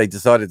 Even if they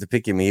decided to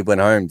pick him, he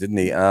went home, didn't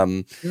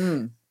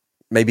he?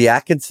 Maybe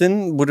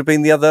Atkinson would have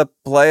been the other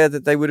player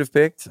that they would have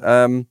picked.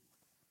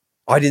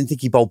 I didn't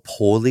think he bowled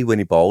poorly when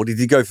he bowled. He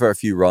did go for a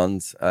few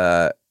runs.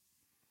 But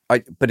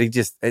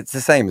it's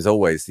the same as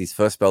always. His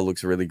first spell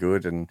looks really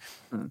good and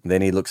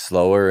then he looks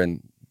slower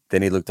and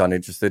then he looked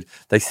uninterested.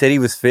 They said he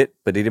was fit,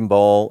 but he didn't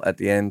bowl at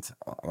the end.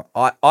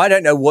 I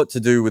don't know what to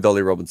do with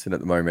Ollie Robinson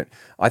at the moment.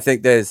 I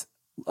think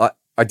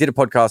I did a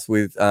podcast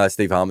with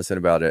Steve Harmison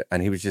about it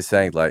and he was just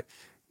saying, like,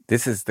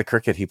 this is the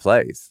cricket he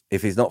plays.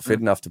 If he's not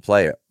fit enough to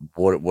play it,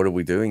 what are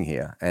we doing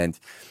here? And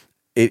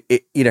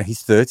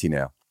he's 30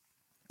 now.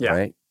 Yeah.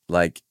 Right?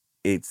 Like,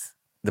 it's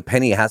the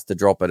penny has to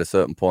drop at a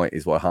certain point,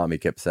 is what Harmy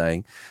kept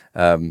saying.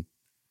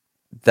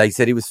 They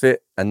said he was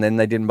fit, and then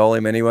they didn't bowl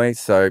him anyway.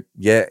 So,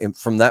 yeah,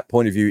 from that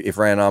point of view, if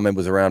Rayan Ahmed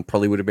was around,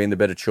 probably would have been the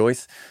better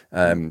choice.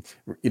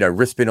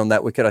 Rispin on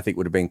that wicket, I think,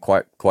 would have been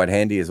quite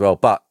handy as well.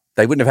 But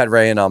they wouldn't have had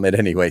Rayan Ahmed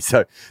anyway,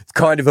 so it's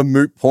kind of a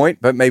moot point.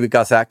 But maybe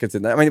Gus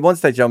Atkinson. I mean, at one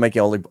stage, I'm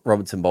making Ollie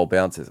Robinson bowl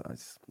bounces. I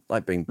just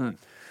like being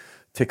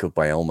tickled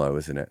by Elmo,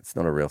 isn't it? It's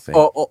not a real thing.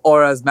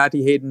 Or as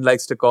Matty Hayden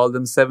likes to call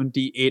them,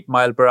 78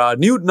 mile per hour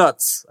nude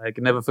nuts. I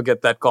can never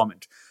forget that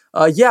comment.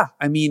 I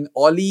mean,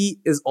 Ollie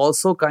is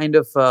also kind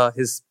of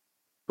his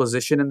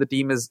position in the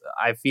team is,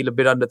 I feel, a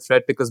bit under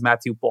threat because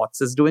Matthew Potts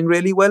is doing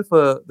really well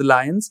for the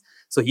Lions.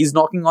 So he's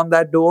knocking on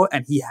that door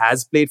and he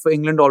has played for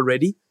England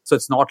already. So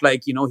it's not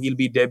like, he'll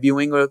be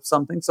debuting or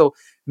something. So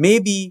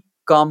maybe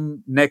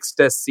come next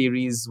test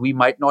series, we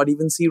might not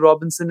even see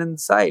Robinson in the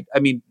side.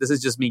 I mean, this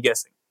is just me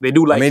guessing. They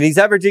do like. I mean, he's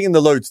averaging in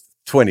the low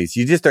 20s.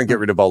 You just don't get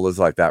rid of bowlers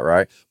like that,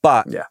 right?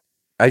 But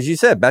as you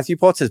said, Matthew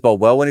Potts has bowled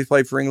well when he's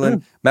played for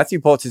England. Matthew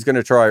Potts is going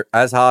to try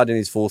as hard in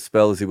his fourth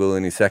spell as he will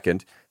in his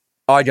second.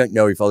 I don't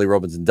know if Ollie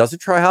Robinson doesn't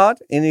try hard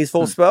in his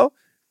fourth spell,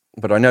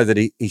 but I know that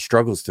he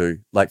struggles to,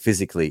 like,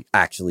 physically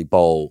actually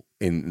bowl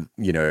in,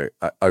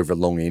 over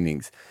long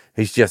innings.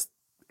 He's just,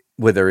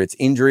 whether it's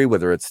injury,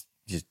 whether it's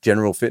just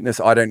general fitness,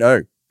 I don't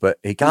know, but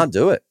he can't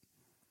do it.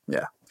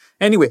 Yeah.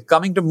 Anyway,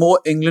 coming to more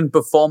England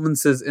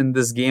performances in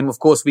this game, of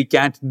course, we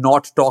can't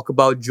not talk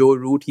about Joe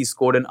Root. He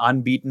scored an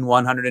unbeaten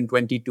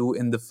 122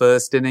 in the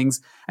first innings,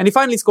 and he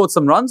finally scored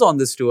some runs on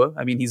this tour.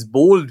 I mean, he's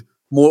bowled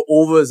more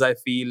overs, I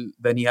feel,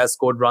 than he has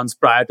scored runs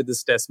prior to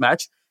this test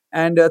match.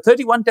 And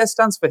 31 test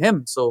runs for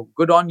him. So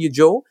good on you,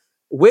 Joe.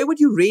 Where would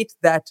you rate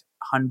that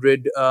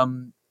 100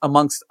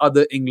 amongst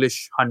other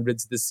English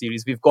hundreds this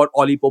series? We've got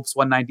Ollie Pope's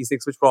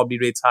 196, which probably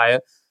rates higher.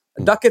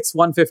 Duckett's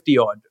 150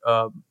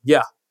 odd.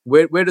 Yeah.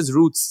 Where does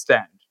Roots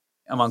stand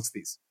amongst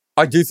these?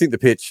 I do think the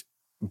pitch,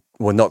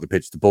 well, not the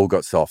pitch, the ball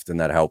got soft and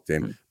that helped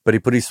him. But he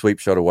put his sweep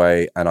shot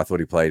away and I thought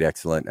he played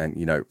excellent and,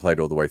 played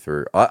all the way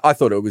through. I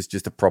thought it was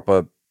just a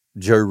proper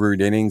Joe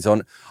Root innings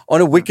on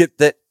a wicket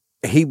that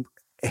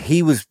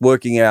he was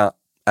working out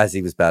as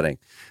he was batting.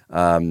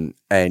 And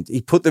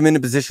he put them in a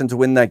position to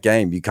win that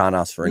game. You can't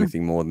ask for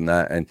anything more than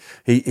that. And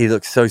he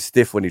looked so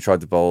stiff when he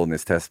tried to bowl in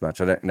this test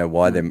match. I don't know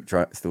why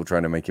they're still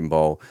trying to make him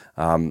bowl.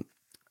 And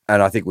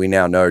I think we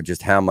now know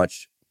just how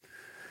much, I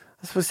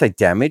was supposed to say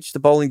damage the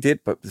bowling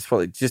did, but it's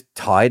probably just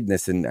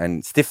tiredness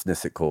and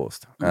stiffness it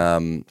caused.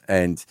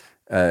 And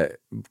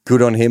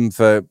good on him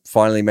for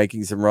finally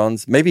making some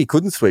runs. Maybe he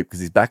couldn't sweep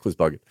because his back was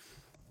buggered.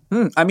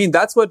 I mean,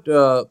 that's what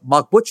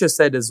Mark Butcher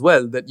said as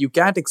well, that you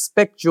can't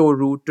expect Joe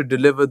Root to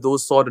deliver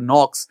those sort of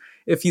knocks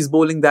if he's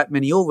bowling that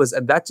many overs.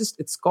 And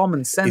it's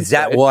common sense. Is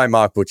that right? why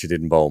Mark Butcher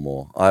didn't bowl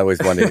more? I always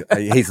wondered.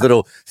 His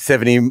little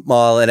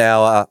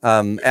 70-mile-an-hour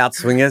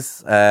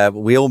outswingers,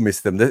 we all miss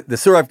them. The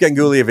Sourav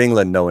Ganguly of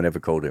England, no one ever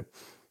called him.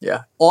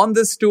 Yeah. On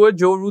this tour,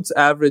 Joe Root's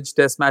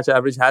test match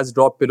average has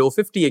dropped below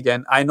 50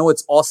 again. I know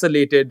it's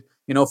oscillated,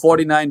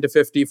 49 to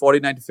 50,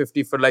 49 to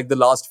 50 for like the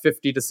last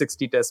 50 to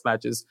 60 test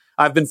matches.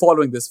 I've been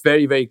following this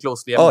very, very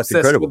closely. I'm it's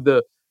incredible.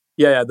 With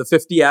the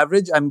 50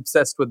 average. I'm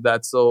obsessed with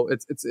that. So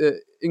it's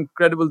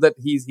incredible that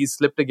he's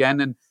slipped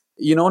again. And,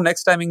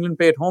 next time England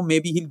play at home,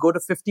 maybe he'll go to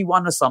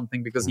 51 or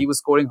something because he was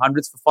scoring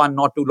hundreds for fun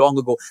not too long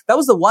ago. That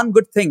was the one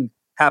good thing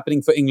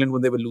happening for England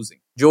when they were losing.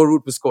 Joe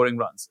Root was scoring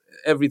runs.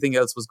 Everything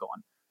else was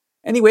gone.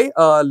 Anyway,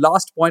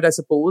 last point, I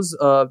suppose,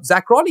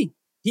 Zach Crawley.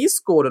 He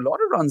scored a lot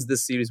of runs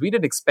this series. We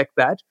didn't expect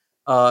that.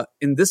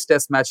 In this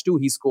test match too,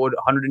 he scored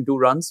 102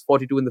 runs,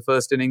 42 in the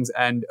first innings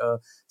and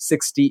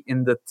 60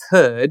 in the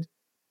third.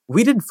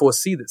 We didn't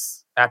foresee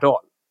this at all.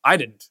 I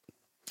didn't.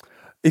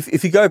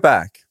 If you go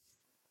back,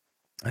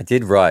 I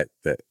did write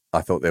that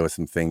I thought there were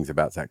some things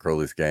about Zach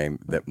Crawley's game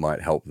that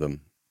might help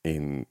them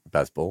in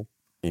Bazball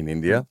in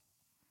India.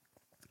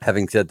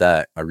 Having said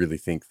that, I really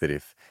think that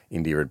if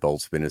India had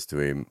bowled spinners to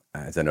him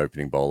as an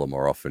opening bowler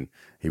more often,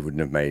 he wouldn't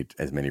have made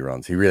as many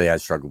runs. He really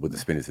has struggled with the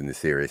spinners in this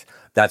series.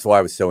 That's why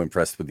I was so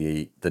impressed with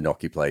the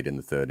knock he played in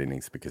the third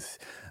innings, because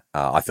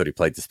I thought he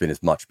played the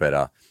spinners much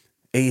better.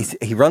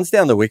 He runs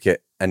down the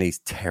wicket, and he's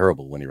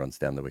terrible when he runs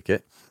down the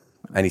wicket,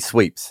 and he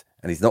sweeps,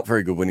 and he's not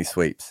very good when he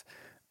sweeps.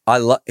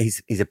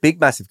 He's a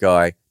big, massive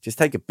guy. Just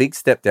take a big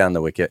step down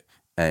the wicket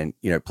and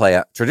play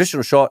a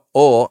traditional shot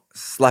or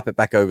slap it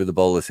back over the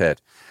bowler's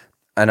head.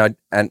 And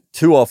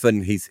too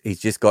often he's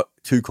just got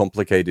too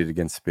complicated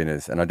against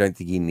spinners, and I don't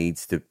think he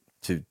needs to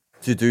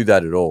do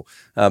that at all.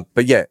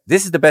 But yeah,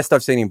 this is the best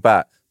I've seen him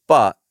bat,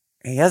 but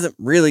he hasn't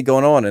really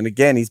gone on. And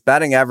again, his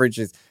batting average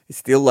is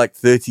still like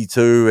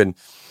 32. And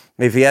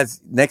if he has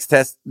next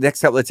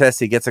couple of tests,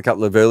 he gets a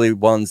couple of early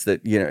ones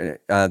that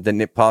that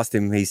nip past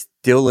him, he's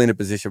still in a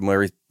position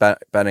where his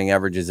batting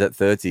average is at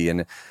 30.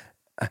 And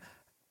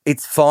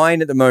it's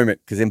fine at the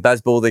moment because in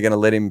Bazball they're going to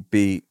let him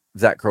be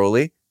Zach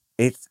Crawley.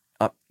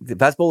 The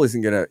Bazball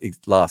isn't going to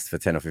last for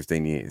 10 or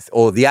 15 years,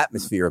 or the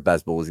atmosphere of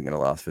Bazball isn't going to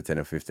last for 10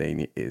 or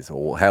 15 years,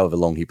 or however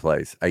long he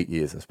plays, 8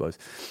 years, I suppose.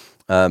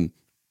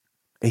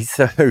 He's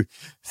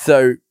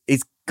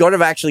he's got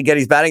to actually get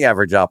his batting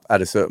average up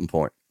at a certain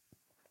point.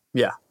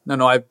 Yeah,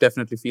 no, I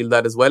definitely feel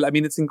that as well. I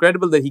mean, it's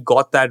incredible that he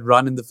got that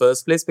run in the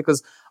first place,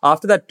 because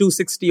after that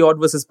 260 odd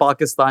versus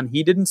Pakistan,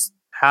 he didn't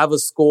have a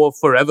score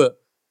forever.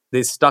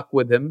 They stuck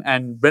with him,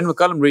 and Brent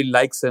McCullum really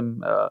likes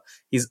him.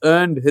 He's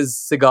earned his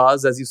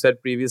cigars, as you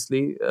said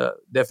previously,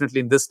 definitely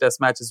in this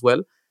test match as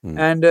well.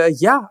 And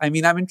I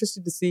mean, I'm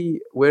interested to see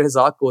where his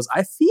arc goes.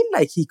 I feel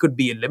like he could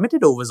be a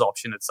limited overs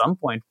option at some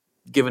point,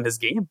 given his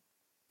game.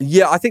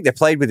 Yeah, I think they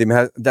played with him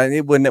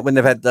when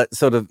they've had that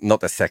sort of,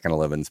 not the second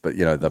 11s, but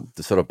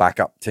the sort of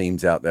backup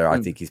teams out there. I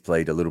think he's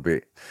played a little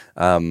bit.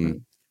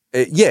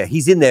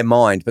 He's in their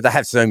mind, but they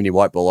have so many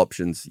white ball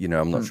options.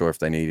 I'm not sure if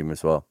they need him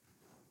as well.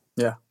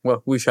 Yeah,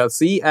 well, we shall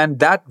see. And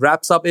that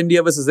wraps up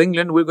India versus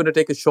England. We're going to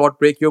take a short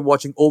break. You're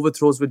watching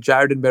Overthrows with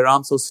Jared and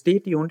Behram, so stay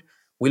tuned.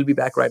 We'll be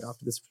back right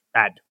after this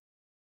ad.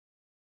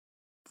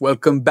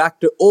 Welcome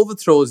back to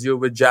Overthrows. You're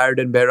with Jared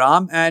and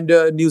Behram.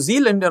 And New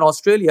Zealand and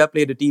Australia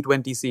played a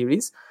T20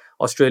 series.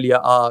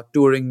 Australia are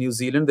touring New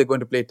Zealand. They're going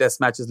to play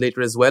test matches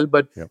later as well.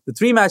 But the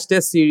 3-match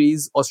test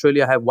series,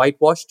 Australia have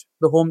whitewashed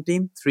the home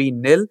team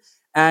 3-0.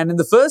 And in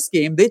the first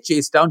game, they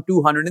chased down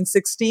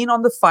 216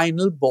 on the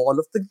final ball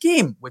of the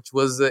game, which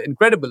was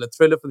incredible, a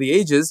thriller for the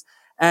ages.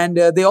 And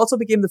they also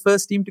became the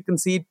first team to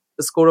concede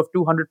a score of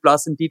 200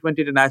 plus in T20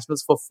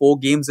 internationals for 4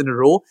 games in a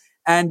row.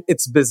 And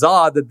it's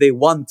bizarre that they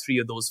won 3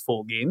 of those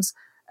 4 games.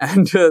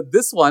 And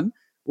this one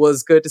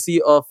was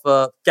courtesy of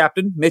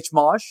captain Mitch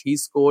Marsh. He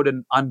scored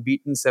an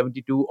unbeaten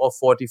 72 of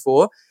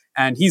 44.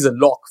 and he's a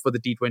lock for the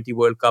T20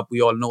 World Cup.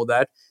 We all know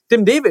that.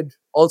 Tim David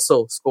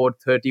also scored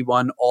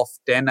 31 off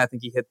 10. I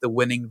think he hit the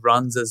winning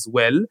runs as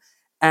well.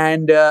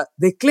 And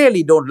they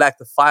clearly don't lack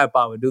the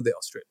firepower, do they,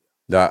 Australia?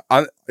 No,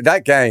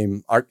 that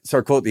game, so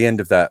I caught the end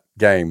of that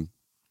game.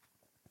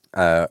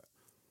 That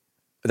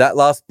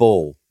last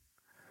ball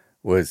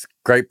was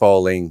great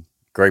bowling,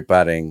 great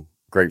batting,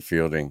 great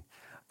fielding.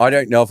 I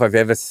don't know if I've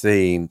ever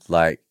seen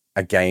like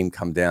a game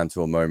come down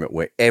to a moment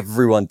where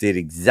everyone did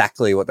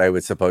exactly what they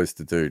were supposed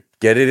to do.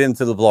 Get it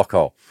into the block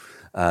hole,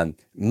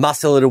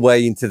 muscle it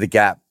away into the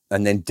gap,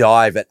 and then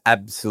dive at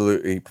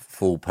absolutely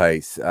full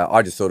pace.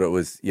 I just thought it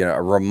was,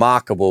 a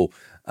remarkable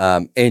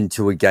end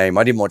to a game.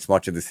 I didn't watch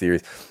much of the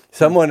series.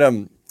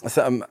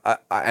 And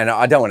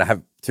I don't want to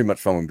have too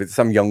much fun, but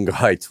some young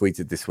guy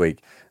tweeted this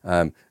week,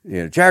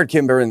 Jared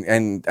Kimber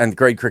and the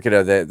great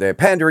cricketer, they're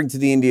pandering to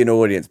the Indian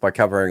audience by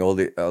covering all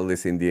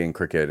this Indian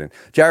cricket. And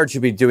Jared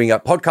should be doing a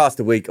podcast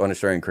a week on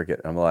Australian cricket.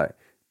 And I'm like,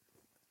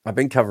 I've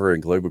been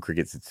covering global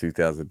cricket since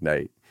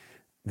 2008.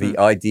 The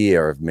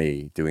idea of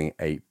me doing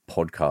a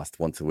podcast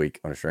once a week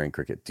on Australian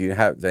cricket, do you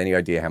have any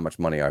idea how much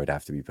money I would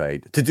have to be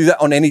paid to do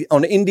that on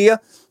India,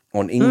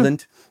 on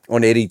England,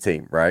 on any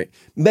team, right?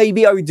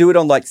 Maybe I would do it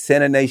on like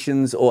Center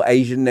Nations or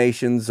Asian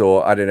nations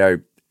or I don't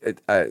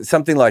know,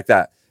 something like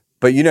that.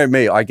 But you know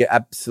me, I get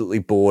absolutely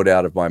bored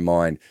out of my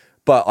mind.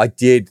 But I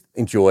did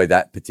enjoy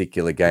that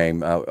particular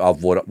game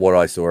of what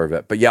I saw of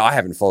it. But yeah, I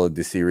haven't followed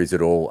this series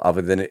at all,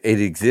 other than it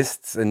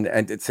exists and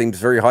it seems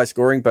very high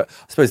scoring. But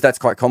I suppose that's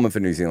quite common for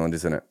New Zealand,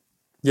 isn't it?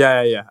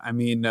 Yeah. I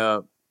mean,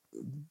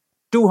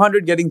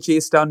 200 getting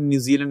chased down in New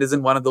Zealand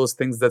isn't one of those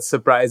things that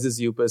surprises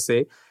you per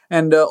se.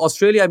 And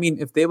Australia, I mean,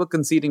 if they were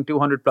conceding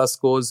 200 plus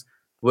scores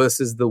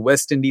versus the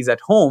West Indies at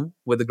home,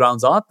 where the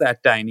grounds aren't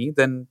that tiny,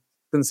 then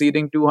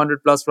conceding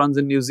 200 plus runs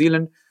in New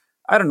Zealand,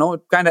 I don't know,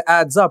 it kind of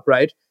adds up,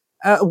 right?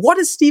 What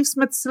is Steve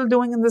Smith still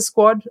doing in this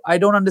squad? I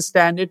don't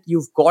understand it.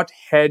 You've got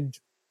Head,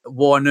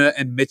 Warner,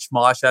 and Mitch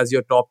Marsh as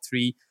your top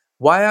three.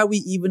 Why are we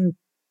even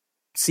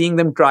seeing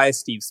them try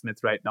Steve Smith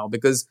right now?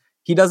 Because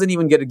he doesn't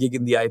even get a gig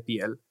in the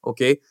IPL,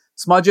 okay?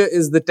 Smudger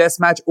is the test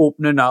match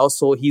opener now,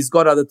 so he's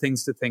got other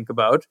things to think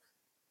about.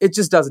 It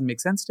just doesn't make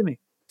sense to me.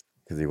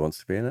 Because he wants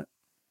to be in it?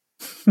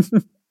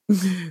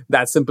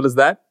 That simple as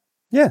that?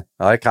 Yeah,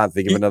 I can't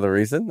think of another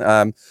reason.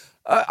 I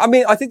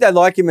mean, I think they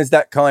like him as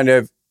that kind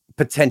of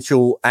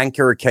potential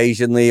anchor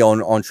occasionally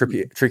on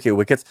trickier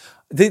wickets.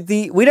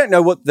 We don't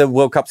know what the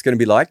World Cup's going to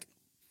be like.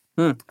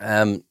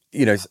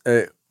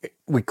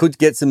 We could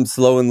get some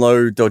slow and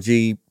low,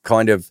 dodgy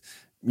kind of,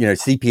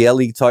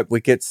 CPL type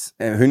wickets.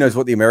 And who knows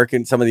what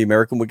some of the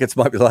American wickets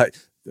might be like.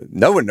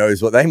 No one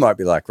knows what they might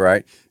be like,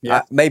 right?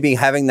 Yeah. Maybe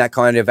having that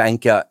kind of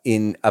anchor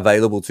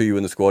available to you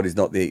in the squad is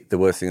not the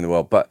worst thing in the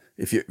world. But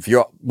if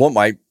you want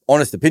my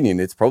honest opinion,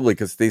 it's probably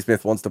because Steve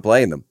Smith wants to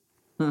play in them.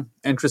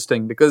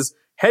 Interesting, because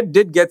Head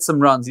did get some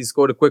runs. He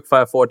scored a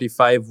quick-fire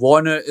 45.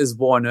 Warner is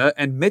Warner.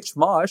 And Mitch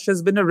Marsh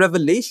has been a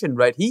revelation,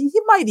 right? He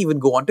might even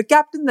go on to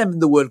captain them in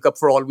the World Cup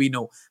for all we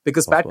know,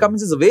 because Pat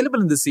Cummins is available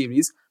in the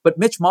series, but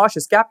Mitch Marsh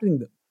is captaining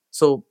them.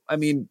 So, I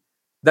mean,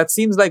 that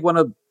seems like one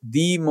of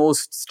the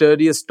most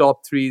sturdiest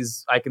top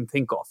threes I can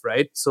think of,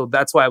 right? So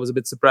that's why I was a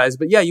bit surprised.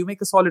 But yeah, you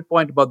make a solid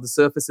point about the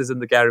surfaces in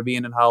the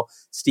Caribbean and how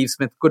Steve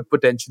Smith could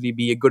potentially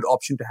be a good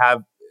option to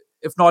have,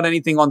 if not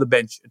anything, on the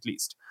bench at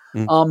least.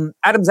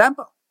 Adam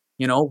Zampa,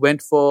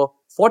 went for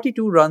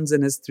 42 runs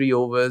in his 3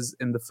 overs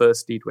in the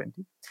first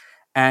T20.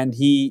 And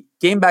he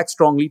came back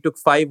strongly, took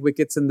 5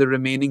 wickets in the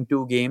remaining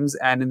 2 games.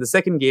 And in the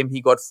second game,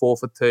 he got 4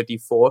 for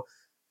 34.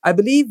 I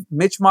believe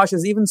Mitch Marsh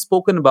has even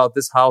spoken about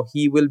this, how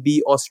he will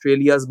be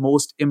Australia's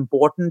most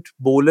important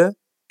bowler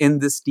in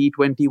this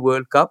T20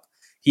 World Cup.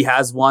 He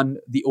has won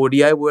the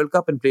ODI World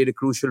Cup and played a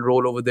crucial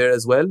role over there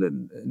as well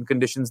in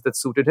conditions that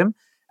suited him.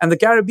 And the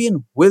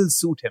Caribbean will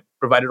suit him,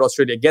 provided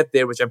Australia get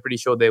there, which I'm pretty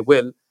sure they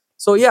will.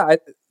 So yeah,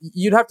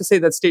 you'd have to say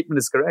that statement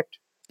is correct.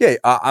 Yeah,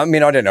 I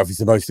mean, I don't know if he's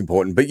the most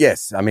important, but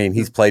yes, I mean,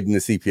 he's played in the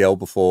CPL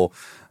before.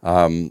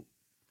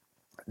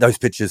 Those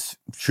pitches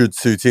should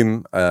suit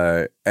him.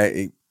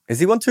 Has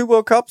he won 2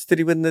 World Cups? Did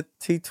he win the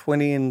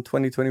T20 in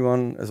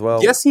 2021 as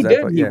well? Yes, he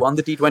did. He won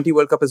the T20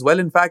 World Cup as well.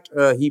 In fact,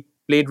 he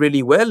played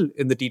really well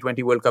in the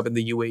T20 World Cup in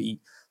the UAE.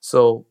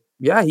 So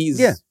yeah, he's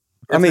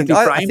primed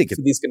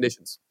for these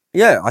conditions.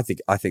 Yeah,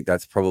 I think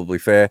that's probably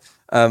fair.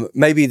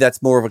 Maybe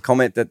that's more of a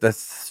comment that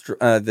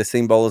the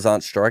seam bowlers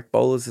aren't strike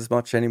bowlers as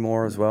much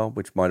anymore as well,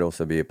 which might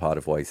also be a part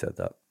of why he said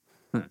that.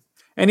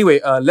 Anyway,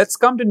 let's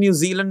come to New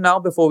Zealand now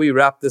before we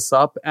wrap this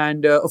up.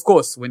 And of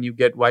course, when you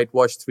get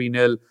whitewashed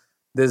 3-0,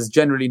 there's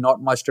generally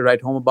not much to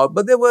write home about,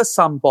 but there were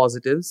some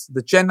positives.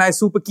 The Chennai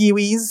Super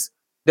Kiwis,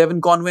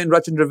 Devon Conway and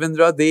Rachin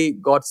Ravindra, they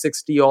got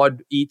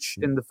 60-odd each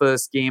in the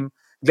first game.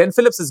 Glenn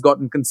Phillips has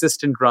gotten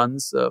consistent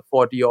runs,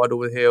 40-odd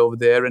over here, over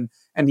there. And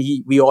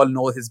we all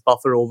know his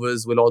buffer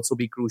overs will also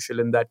be crucial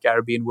in that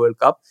Caribbean World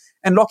Cup.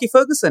 And Lockie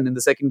Ferguson in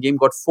the second game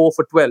got 4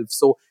 for 12.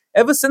 So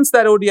ever since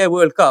that ODI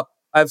World Cup,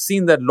 I've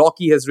seen that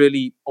Lockie has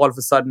really all of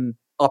a sudden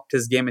upped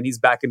his game and he's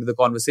back into the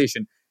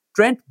conversation.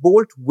 Trent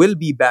Bolt will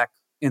be back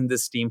in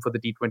this team for the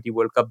T20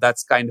 World Cup.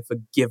 That's kind of a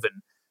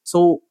given.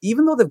 So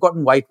even though they've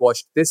gotten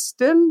whitewashed, they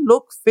still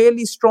look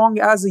fairly strong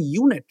as a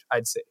unit,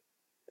 I'd say.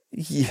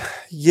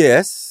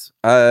 Yes.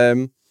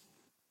 I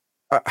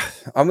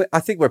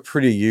think we're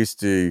pretty used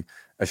to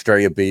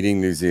Australia beating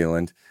New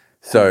Zealand,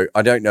 so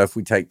I don't know if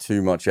we take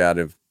too much out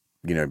of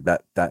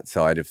that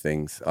side of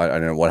things. I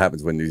don't know what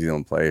happens when New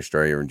Zealand play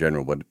Australia in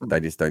general, but they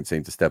just don't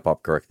seem to step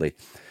up correctly.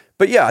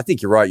 But yeah, I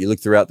think you're right. You look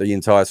throughout the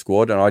entire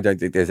squad, and I don't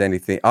think there's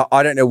anything.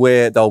 I don't know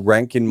where they'll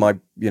rank in my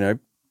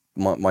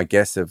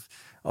guess of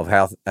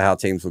how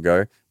teams will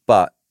go,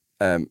 but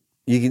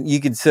you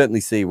can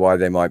certainly see why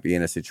they might be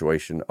in a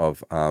situation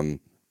of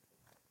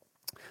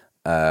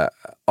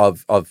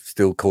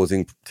still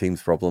causing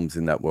teams problems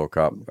in that World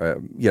Cup.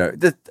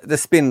 The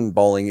spin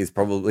bowling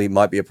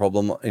might be a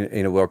problem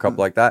in a World Cup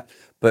like that,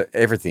 but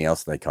everything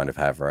else they kind of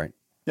have, right?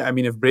 Yeah, I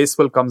mean, if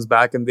Bracewell comes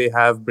back and they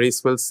have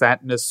Bracewell,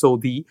 Santner,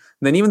 Sodhi,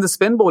 then even the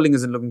spin bowling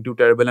isn't looking too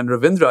terrible. And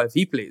Ravindra, if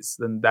he plays,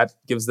 then that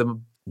gives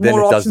them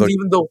more options,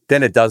 even though...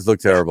 Then it does look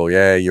terrible.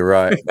 Yeah, you're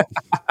right.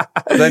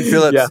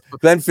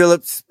 Glenn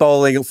Phillips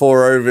bowling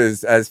 4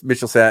 overs as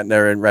Mitchell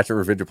Santner and Ratchet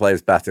Ravindra play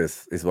as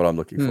batters is what I'm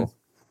looking for.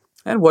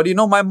 And what do you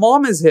know? My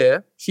mom is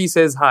here. She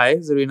says hi,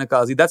 Zarina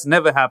Kazi. That's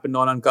never happened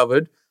on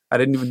Uncovered. I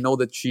didn't even know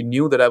that she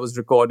knew that I was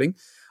recording.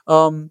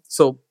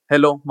 So,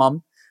 hello,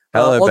 Mom.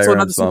 Hello, also,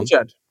 another super Mom.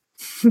 chat.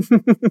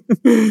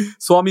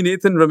 Swami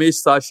Nathan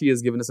Ramesh Sashi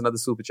has given us another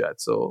super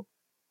chat. So,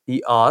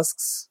 he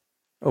asks,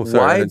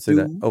 I didn't see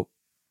that.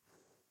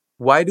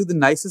 Why do the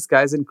nicest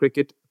guys in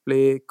cricket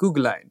play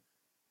Kugelijn?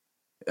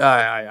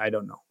 I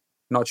don't know.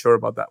 Not sure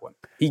about that one.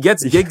 He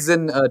gets gigs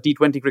in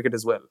T20 cricket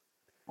as well,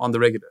 on the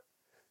regular.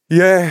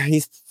 Yeah,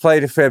 he's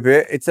played a fair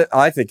bit.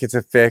 I think it's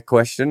a fair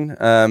question.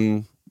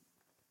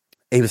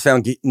 He was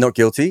found not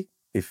guilty.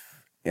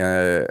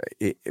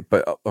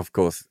 But of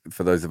course,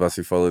 for those of us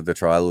who followed the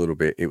trial a little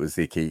bit, it was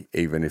icky,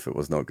 even if it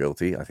was not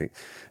guilty. I think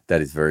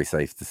that is very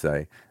safe to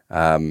say.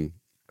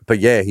 But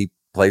yeah, he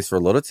plays for a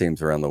lot of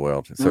teams around the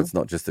world, so it's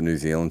not just a New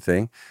Zealand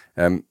thing.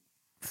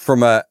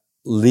 From a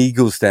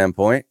legal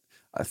standpoint,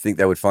 I think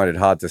they would find it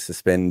hard to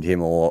suspend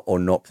him or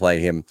not play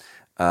him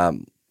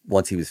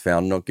once he was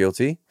found not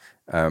guilty.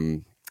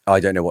 I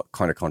don't know what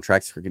kind of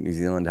contracts Cricket New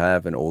Zealand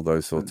have and all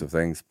those sorts of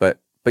things, but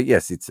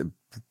yes, it's a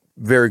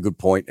very good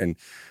point. And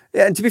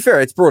to be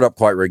fair, it's brought up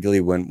quite regularly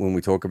when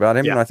we talk about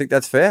him, and I think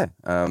that's fair.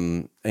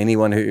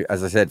 Anyone who,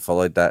 as I said,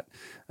 followed that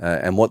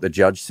and what the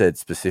judge said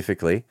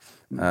specifically,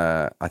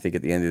 I think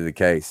at the end of the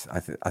case,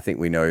 I think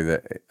we know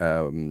that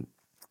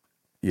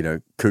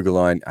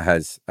Kugelijn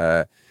has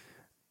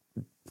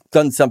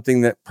done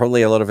something that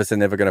probably a lot of us are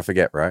never going to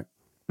forget, right?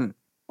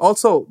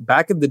 Also,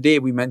 back in the day,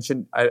 we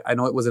mentioned, I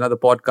know it was another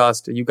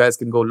podcast, you guys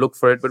can go look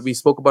for it, but we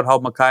spoke about how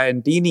Mackay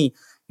Antony,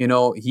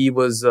 he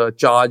was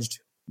charged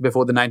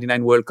before the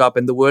 99 World Cup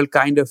and the world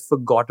kind of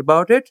forgot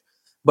about it.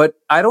 But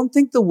I don't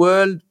think the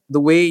world, the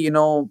way,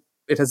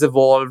 it has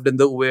evolved and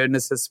the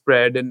awareness has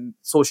spread and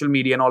social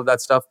media and all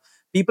that stuff,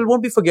 people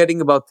won't be forgetting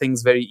about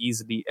things very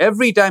easily.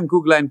 Every time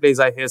Kugelijn plays,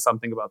 I hear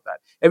something about that.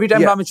 Every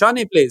time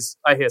Ramachane plays,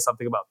 I hear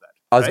something about that.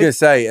 I was going to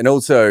say, and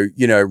also,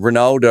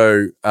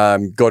 Ronaldo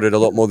got it a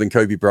lot more than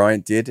Kobe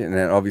Bryant did, and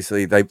then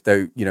obviously they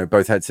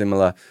both had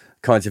similar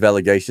kinds of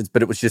allegations,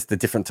 but it was just the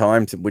different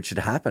times in which it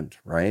happened,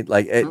 right?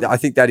 Like, I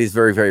think that is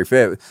very, very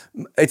fair.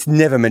 It's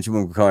never mentioned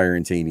with Mackay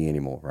Antony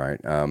anymore, right?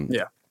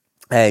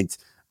 And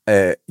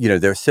there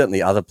are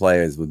certainly other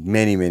players with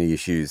many, many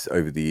issues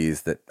over the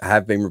years that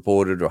have been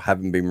reported or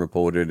haven't been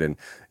reported, and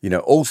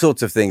all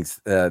sorts of things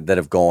that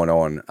have gone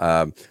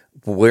on.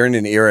 We're in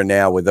an era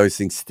now where those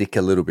things stick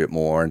a little bit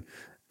more,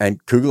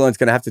 and Kugelein's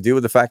going to have to deal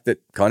with the fact that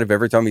kind of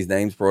every time his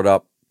name's brought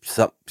up,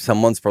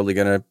 someone's probably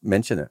going to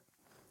mention it.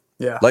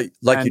 Yeah, like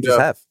you just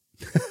have.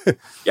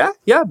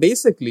 Yeah,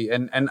 basically,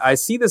 and I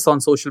see this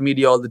on social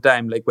media all the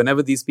time. Like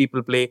whenever these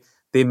people play,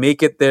 they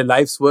make it their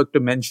life's work to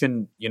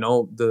mention,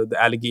 the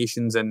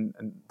allegations and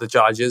the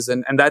charges,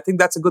 and I think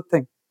that's a good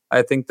thing.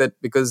 I think that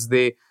because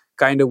they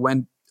kind of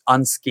went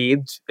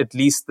unscathed, at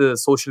least the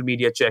social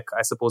media check,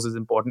 I suppose, is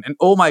important. And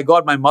oh my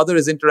God, my mother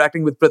is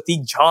interacting with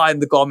Prateek Jha in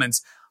the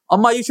comments.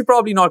 Amma, you should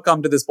probably not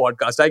come to this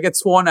podcast. I get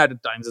sworn at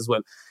times as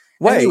well.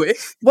 Wait, anyway,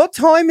 what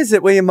time is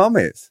it where your mum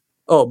is?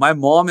 Oh, my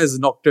mom is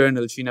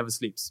nocturnal. She never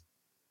sleeps.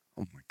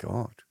 Oh my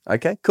God.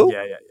 Okay, cool.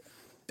 Yeah.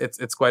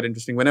 It's quite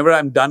interesting. Whenever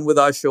I'm done with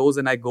our shows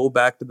and I go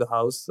back to the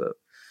house,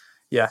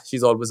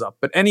 she's always up.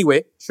 But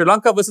anyway, Sri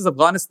Lanka versus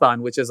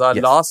Afghanistan, which is our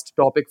last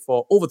topic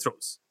for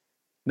Overthrows.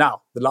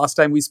 Now, the last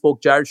time we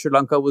spoke, Jared, Sri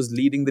Lanka was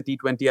leading the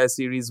T20I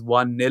series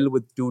 1-0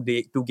 with two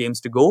games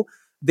to go.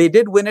 They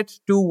did win it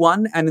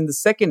 2-1, and in the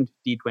second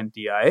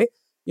T20I,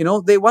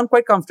 they won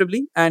quite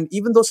comfortably. And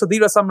even though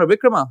Sadira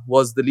Samaravikrama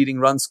was the leading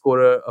run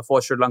scorer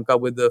for Sri Lanka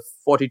with the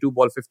 42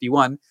 ball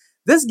 51,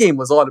 this game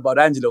was all about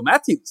Angelo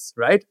Matthews,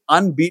 right?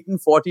 Unbeaten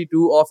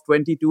 42 off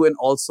 22 and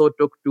also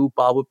took 2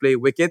 power play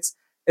wickets.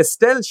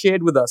 Estelle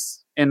shared with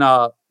us in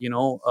our,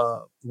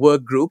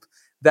 work group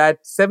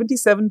that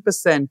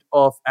 77%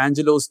 of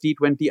Angelo's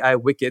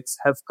T20I wickets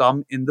have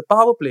come in the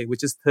power play,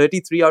 which is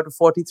 33 out of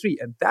 43.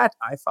 And that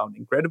I found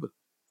incredible.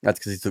 That's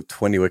because he took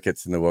 20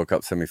 wickets in the World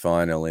Cup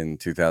semi-final in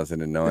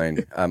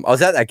 2009. I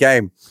was at that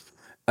game.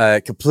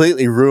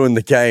 Completely ruined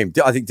the game.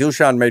 I think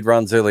Dilshan made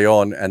runs early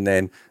on, and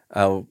then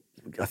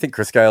I think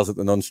Chris Gale's at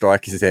the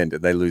non-strikers end,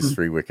 and they lose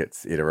 3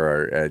 wickets in a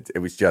row. It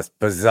was just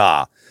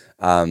bizarre,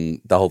 the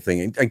whole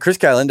thing. And Chris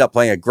Gale ended up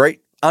playing a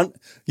great.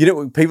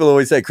 People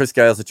always say Chris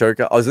Gale's a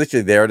choker. I was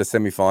literally there at a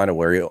semi-final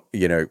where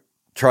he,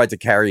 tried to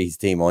carry his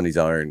team on his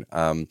own.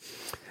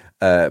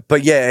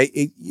 But yeah,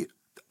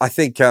 I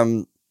think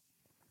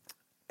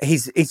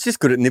he's just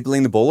good at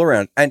nibbling the ball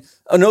around, and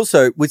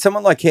also with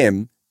someone like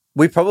him.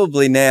 We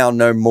probably now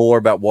know more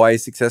about why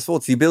he's successful.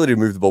 It's the ability to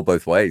move the ball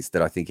both ways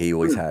that I think he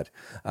always had.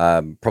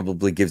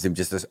 Probably gives him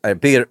just a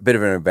bit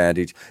of an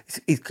advantage.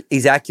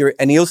 He's accurate,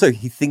 and he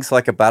thinks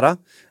like a batter.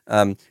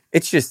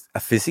 It's just a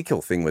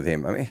physical thing with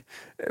him. I mean,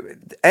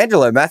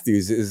 Angelo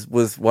Matthews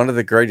was one of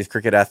the greatest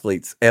cricket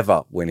athletes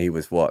ever when he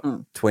was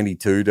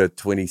 22 to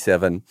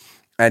 27,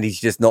 and he's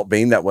just not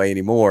been that way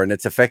anymore, and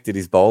it's affected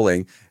his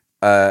bowling.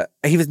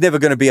 He was never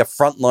going to be a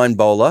frontline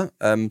bowler,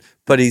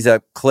 but he's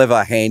a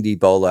clever, handy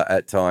bowler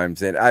at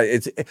times. And I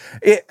was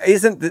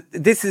going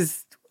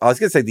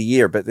to say the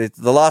year, but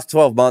the last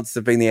 12 months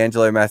have been the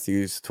Angelo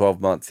Matthews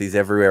 12 months. He's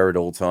everywhere at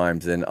all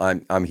times, and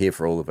I'm here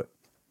for all of it.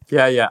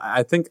 Yeah.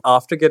 I think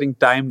after getting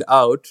timed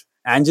out,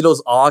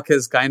 Angelo's arc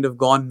has kind of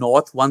gone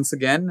north once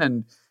again,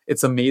 and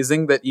it's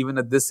amazing that even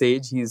at this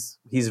age,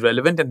 he's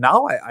relevant. And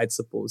now I'd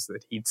suppose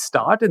that he'd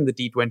start in the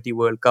T20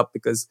 World Cup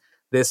because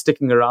they're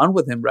sticking around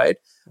with him, right?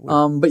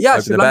 But yeah,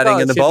 Sri Lanka, the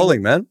batting and the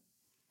bowling, man.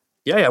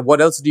 Yeah. What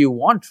else do you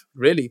want,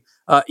 really?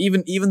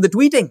 Even the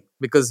tweeting,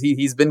 because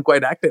he's been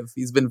quite active.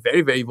 He's been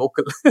very, very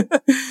vocal.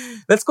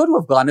 Let's go to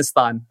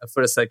Afghanistan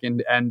for a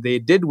second. And they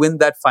did win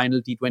that final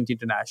T20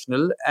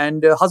 international.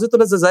 And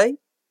Hazratullah Zazai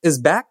is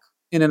back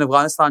in an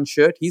Afghanistan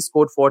shirt. He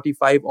scored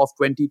 45 off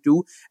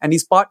 22. And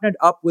he's partnered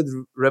up with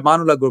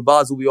Rahmanullah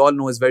Gurbaz, who we all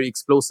know is very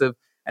explosive.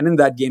 And in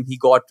that game, he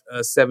got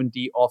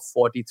 70 off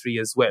 43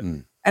 as well.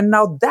 And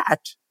now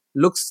that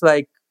looks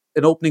like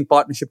an opening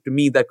partnership to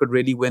me that could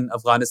really win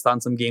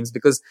Afghanistan some games,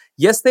 because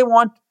yes, they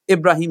want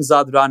Ibrahim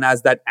Zadran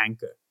as that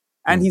anchor.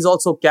 And he's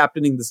also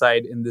captaining the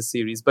side in this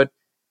series. But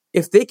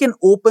if they can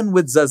open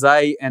with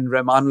Zazai and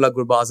Rahmanullah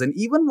Gurbaz, and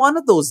even one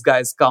of those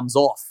guys comes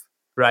off,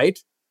 right?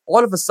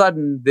 All of a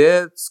sudden,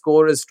 their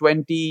score is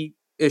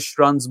 20-ish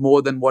runs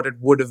more than what it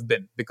would have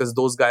been, because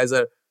those guys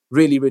are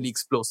really, really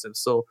explosive.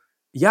 So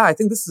yeah, I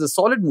think this is a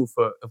solid move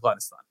for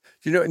Afghanistan.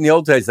 In the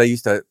old days, they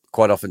used to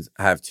quite often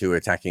have 2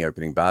 attacking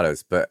opening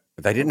batters, but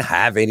they didn't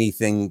have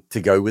anything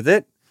to go with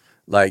it.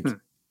 Like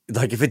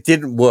if it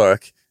didn't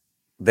work,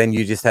 then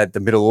you just had the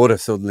middle order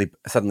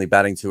suddenly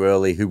batting too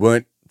early, who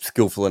weren't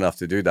skillful enough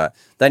to do that.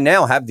 They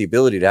now have the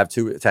ability to have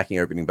 2 attacking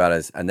opening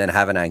batters and then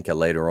have an anchor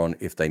later on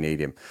if they need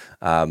him.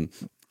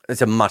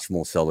 It's a much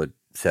more solid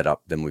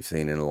setup than we've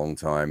seen in a long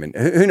time. And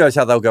who knows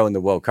how they'll go in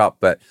the World Cup,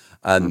 but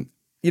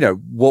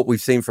what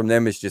we've seen from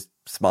them is just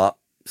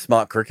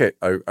smart cricket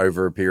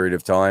over a period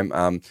of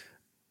time.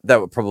 They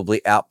were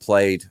probably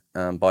outplayed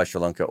by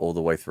Sri Lanka all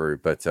the way through,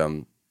 but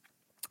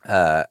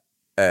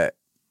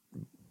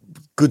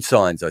good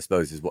signs, I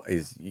suppose,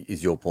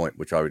 is your point,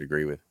 which I would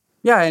agree with.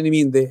 Yeah, and I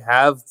mean, they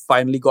have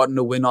finally gotten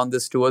a win on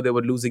this tour. They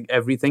were losing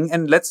everything.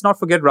 And let's not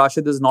forget,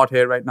 Rashid is not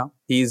here right now.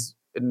 He's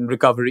in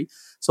recovery.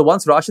 So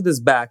once Rashid is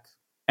back,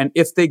 and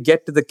if they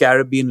get to the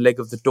Caribbean leg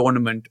of the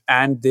tournament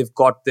and they've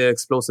got their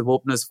explosive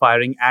openers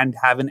firing and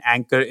have an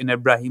anchor in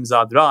Ibrahim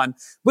Zadran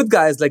with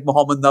guys like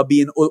Mohammad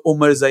Nabi and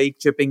Umar Zaik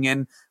chipping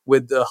in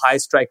with the high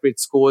strike rate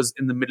scores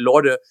in the middle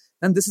order,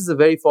 then this is a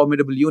very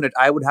formidable unit.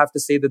 I would have to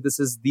say that this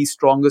is the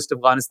strongest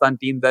Afghanistan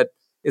team that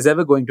is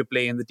ever going to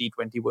play in the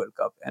T20 World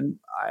Cup. And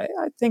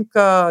I think,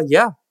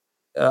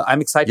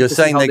 I'm excited. You're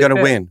saying they're going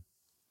to win?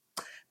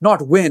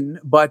 Not win,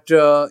 but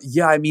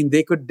I mean,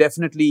 they could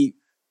definitely...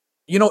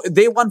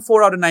 they won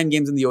 4 out of 9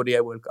 games in the ODI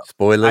World Cup.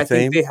 Spoiler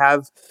team?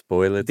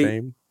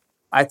 Team?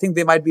 I think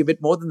they might be a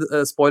bit more than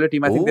the spoiler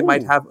team. I think they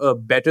might have a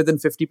better than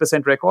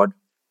 50% record.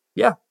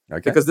 Yeah,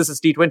 because this is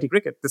T20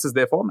 cricket. This is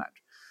their format.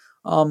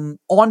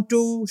 On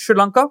to Sri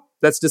Lanka.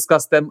 Let's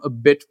discuss them a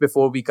bit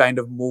before we kind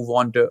of move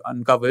on to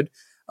Uncovered.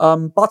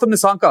 Pathum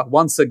Nissanka,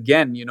 once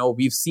again,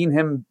 we've seen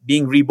him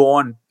being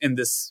reborn in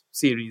this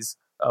series,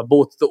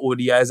 both the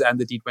ODIs and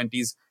the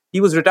T20s. He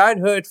was retired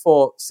hurt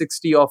for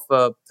 60 of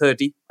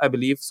 30, I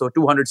believe. So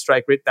 200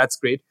 strike rate. That's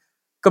great.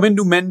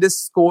 Kamindu Mendes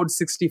scored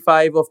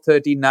 65 of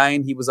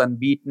 39. He was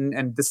unbeaten.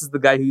 And this is the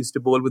guy who used to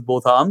bowl with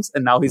both arms.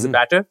 And now he's a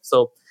batter.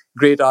 So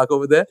great arc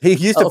over there. He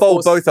used to bowl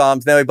with both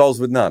arms. Now he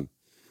bowls with none.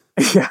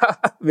 Yeah,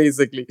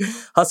 basically.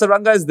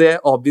 Hasaranga is there,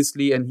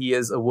 obviously, and he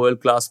is a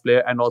world-class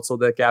player and also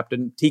their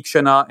captain.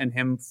 Theekshana and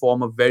him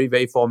form a very,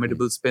 very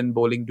formidable spin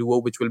bowling duo,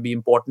 which will be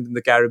important in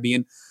the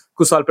Caribbean.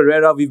 Kusal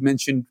Pereira, we've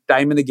mentioned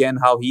time and again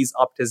how he's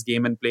upped his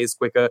game and plays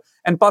quicker.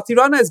 And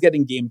Pathirana is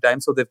getting game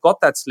time, so they've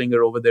got that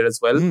slinger over there as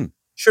well.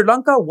 Sri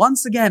Lanka,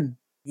 once again,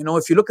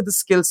 if you look at the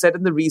skill set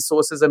and the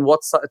resources and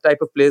what type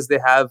of players they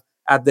have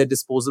at their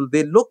disposal,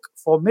 they look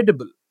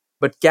formidable.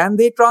 But can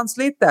they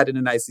translate that in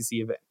an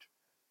ICC event?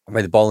 I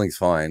mean, the bowling's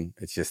fine.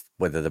 It's just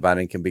whether the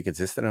batting can be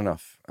consistent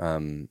enough.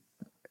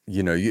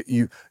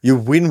 you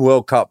win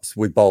World Cups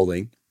with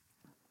bowling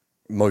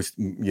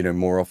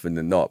more often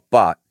than not,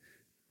 but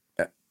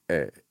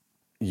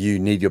you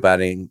need your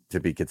batting to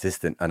be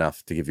consistent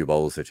enough to give your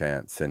bowlers a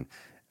chance. And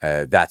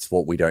that's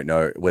what we don't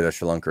know, whether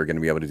Sri Lanka are going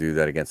to be able to do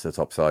that against the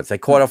top sides. They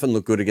quite often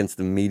look good against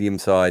the medium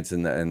sides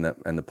and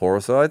the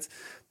poorer sides.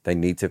 They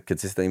need to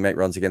consistently make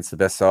runs against the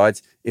best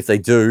sides. If they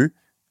do,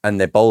 and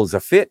their bowlers are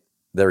fit,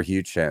 they're a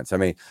huge chance. I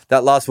mean,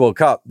 that last World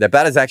Cup, their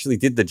batters actually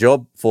did the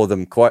job for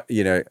them quite,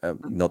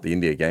 not the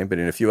India game, but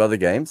in a few other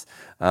games.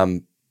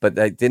 But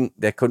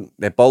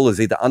their bowlers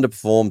either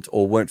underperformed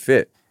or weren't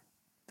fit.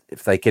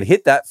 If they can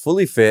hit that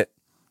fully fit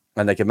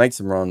and they can make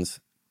some runs,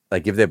 they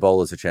give their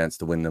bowlers a chance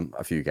to win them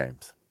a few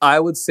games. I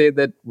would say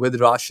that with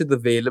Rashid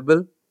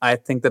available, I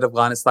think that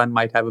Afghanistan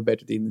might have a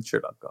better team than Sri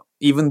Lanka.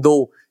 Even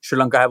though Sri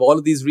Lanka have all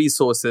of these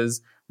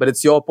resources, but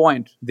it's your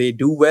point. They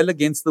do well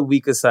against the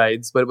weaker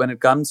sides, but when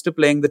it comes to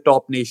playing the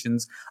top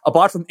nations,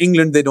 apart from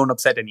England, they don't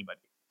upset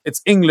anybody.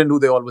 It's England who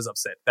they always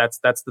upset. That's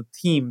the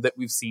theme that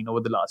we've seen over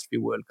the last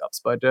few World Cups.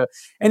 But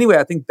anyway,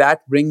 I think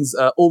that brings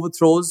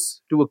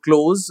Overthrows to a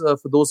close.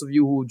 For those of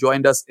you who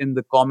joined us in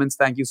the comments,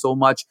 thank you so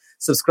much.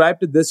 Subscribe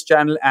to this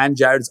channel and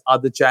Jared's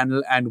other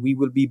channel, and we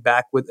will be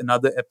back with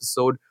another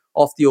episode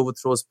of the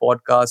Overthrows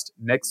podcast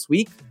next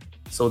week.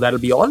 So that'll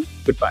be all.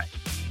 Goodbye.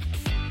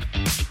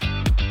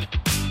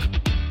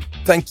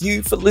 Thank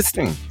you for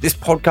listening. This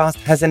podcast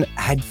has an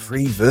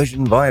ad-free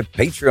version via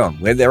Patreon,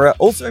 where there are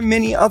also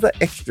many other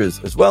extras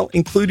as well,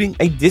 including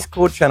a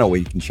Discord channel where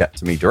you can chat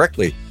to me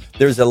directly.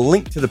 There is a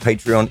link to the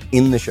Patreon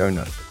in the show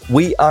notes.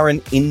 We are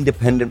an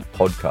independent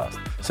podcast,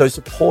 so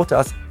support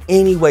us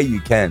any way you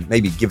can.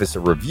 Maybe give us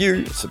a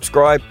review,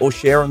 subscribe, or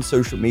share on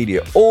social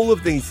media. All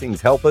of these things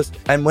help us.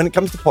 And when it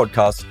comes to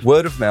podcasts,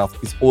 word of mouth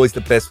is always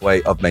the best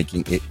way of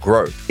making it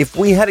grow. If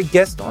we had a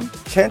guest on,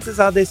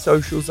 chances are their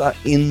socials are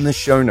in the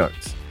show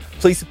notes.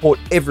 Please support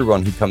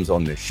everyone who comes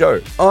on this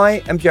show.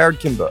 I am Jared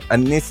Kimber,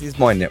 and this is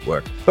my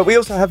network. But we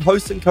also have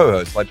hosts and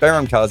co-hosts like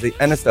Bahram Kazi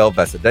and Estelle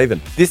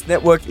Vasudevan. This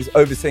network is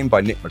overseen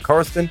by Nick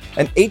McCorriston,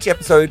 and each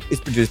episode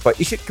is produced by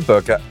Ishit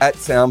Kaburka at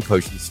Sound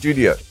Potion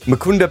Studio.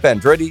 Mukunda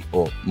Bandreddi,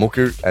 or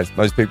Muku as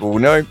most people will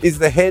know, is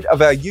the head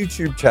of our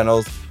YouTube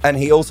channels, and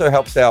he also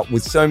helps out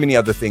with so many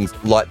other things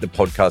like the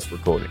podcast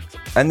recordings.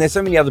 And there's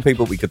so many other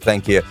people we could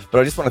thank here, but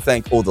I just want to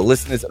thank all the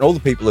listeners and all the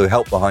people who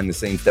help behind the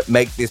scenes that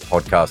make this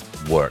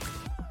podcast work.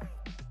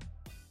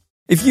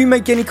 If you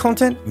make any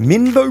content,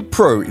 Minvo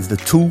Pro is the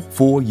tool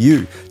for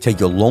you.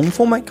 Take your long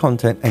format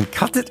content and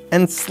cut it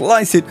and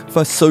slice it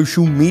for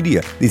social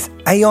media. This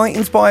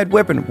AI-inspired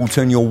weapon will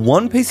turn your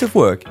one piece of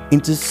work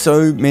into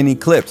so many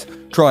clips.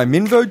 Try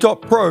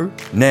Minvo.pro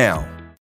now.